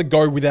would you rather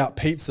go without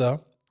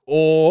pizza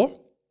or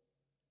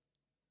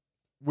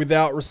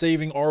without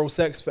receiving oral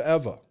sex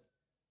forever?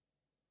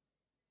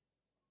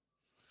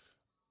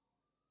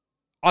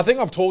 I think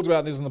I've talked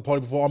about this in the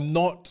pod before. I'm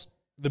not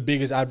the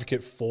biggest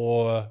advocate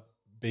for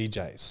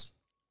BJs.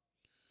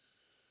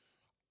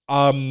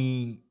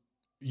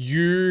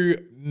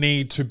 You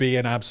need to be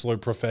an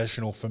absolute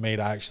professional for me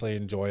to actually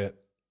enjoy it.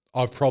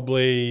 There's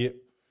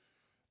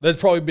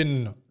probably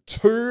been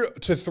 2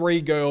 to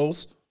 3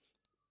 girls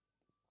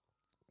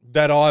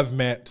that I've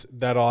met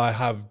that I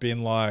have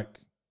been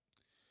like,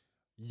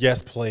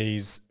 yes,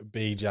 please,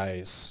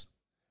 BJs.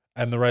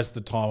 And the rest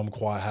of the time, I'm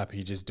quite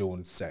happy just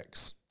doing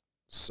sex.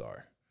 So,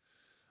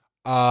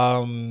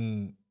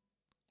 I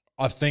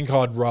think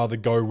I'd rather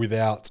go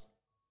without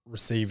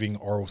receiving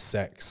oral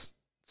sex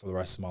for the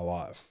rest of my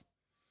life.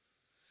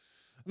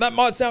 And that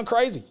might sound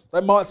crazy.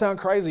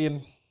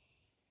 And,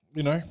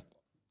 you know,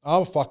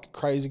 I'm a fucking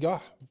crazy guy.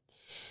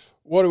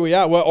 What are we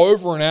at? We're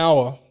over an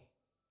hour.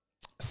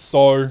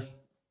 So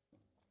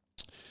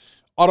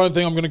I don't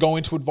think I'm going to go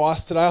into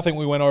advice today. I think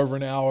we went over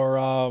an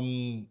hour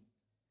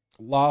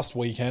last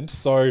weekend.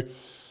 So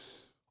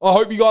I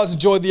hope you guys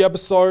enjoyed the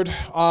episode.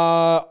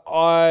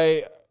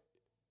 I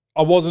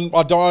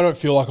don't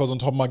feel like I was on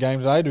top of my game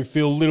today. I do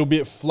feel a little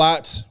bit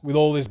flat with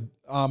all this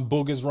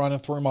boogers running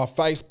through my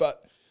face.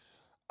 But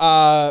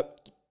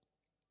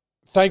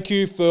thank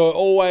you for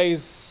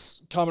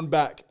always coming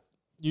back.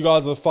 You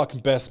guys are the fucking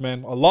best,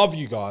 man. I love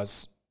you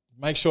guys.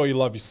 Make sure you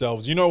love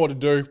yourselves. You know what to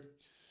do.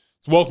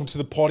 It's welcome to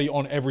the potty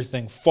on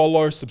everything.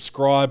 Follow,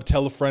 subscribe,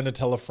 tell a friend to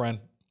tell a friend.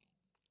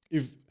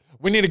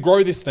 We need to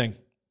grow this thing.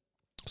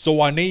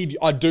 So I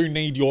do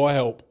need your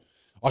help.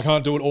 I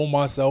can't do it all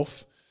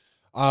myself.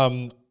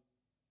 And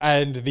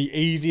the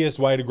easiest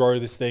way to grow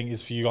this thing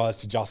is for you guys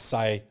to just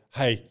say,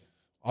 hey,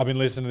 I've been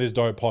listening to this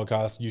dope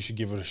podcast. You should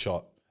give it a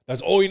shot.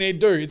 That's all you need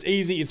to do. It's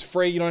easy. It's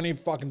free. You don't need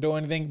to fucking do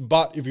anything.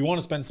 But if you want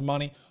to spend some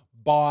money,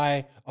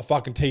 buy a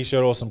fucking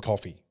t-shirt or some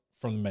coffee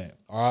from the man.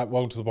 All right.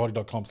 Welcome to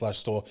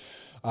thepotty.com/store.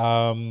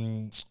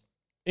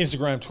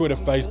 Instagram, Twitter,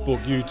 Facebook,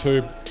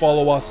 YouTube.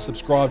 Follow us,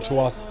 subscribe to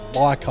us,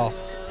 like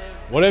us,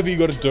 whatever you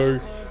got to do.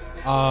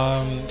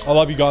 I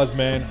love you guys,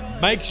 man.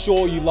 Make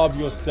sure you love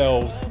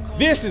yourselves.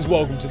 This is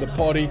Welcome to the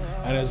Potty.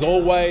 And as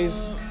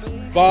always,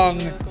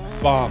 bung,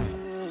 bung.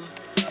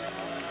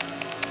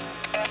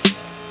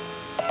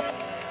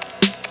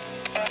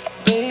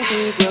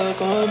 Baby,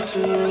 welcome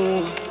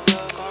to.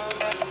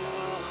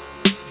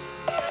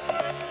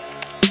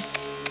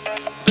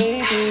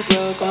 Baby,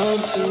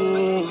 welcome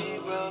to.